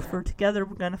Facebook for Together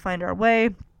We're Gonna Find Our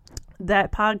Way,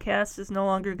 that podcast is no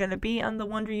longer going to be on the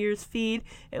Wonder Years feed.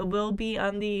 It will be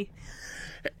on the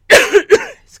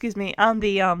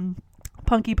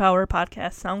Punky Power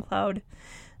Podcast, SoundCloud,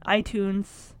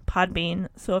 iTunes, Podbean.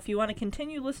 So if you want to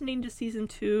continue listening to Season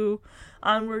 2,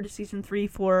 onward to Season 3,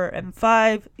 4, and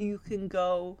 5, you can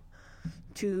go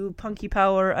to Punky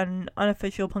Power, an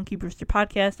unofficial Punky Brewster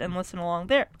podcast, and listen along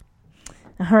there.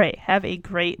 All right, have a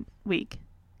great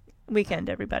weekend,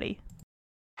 everybody.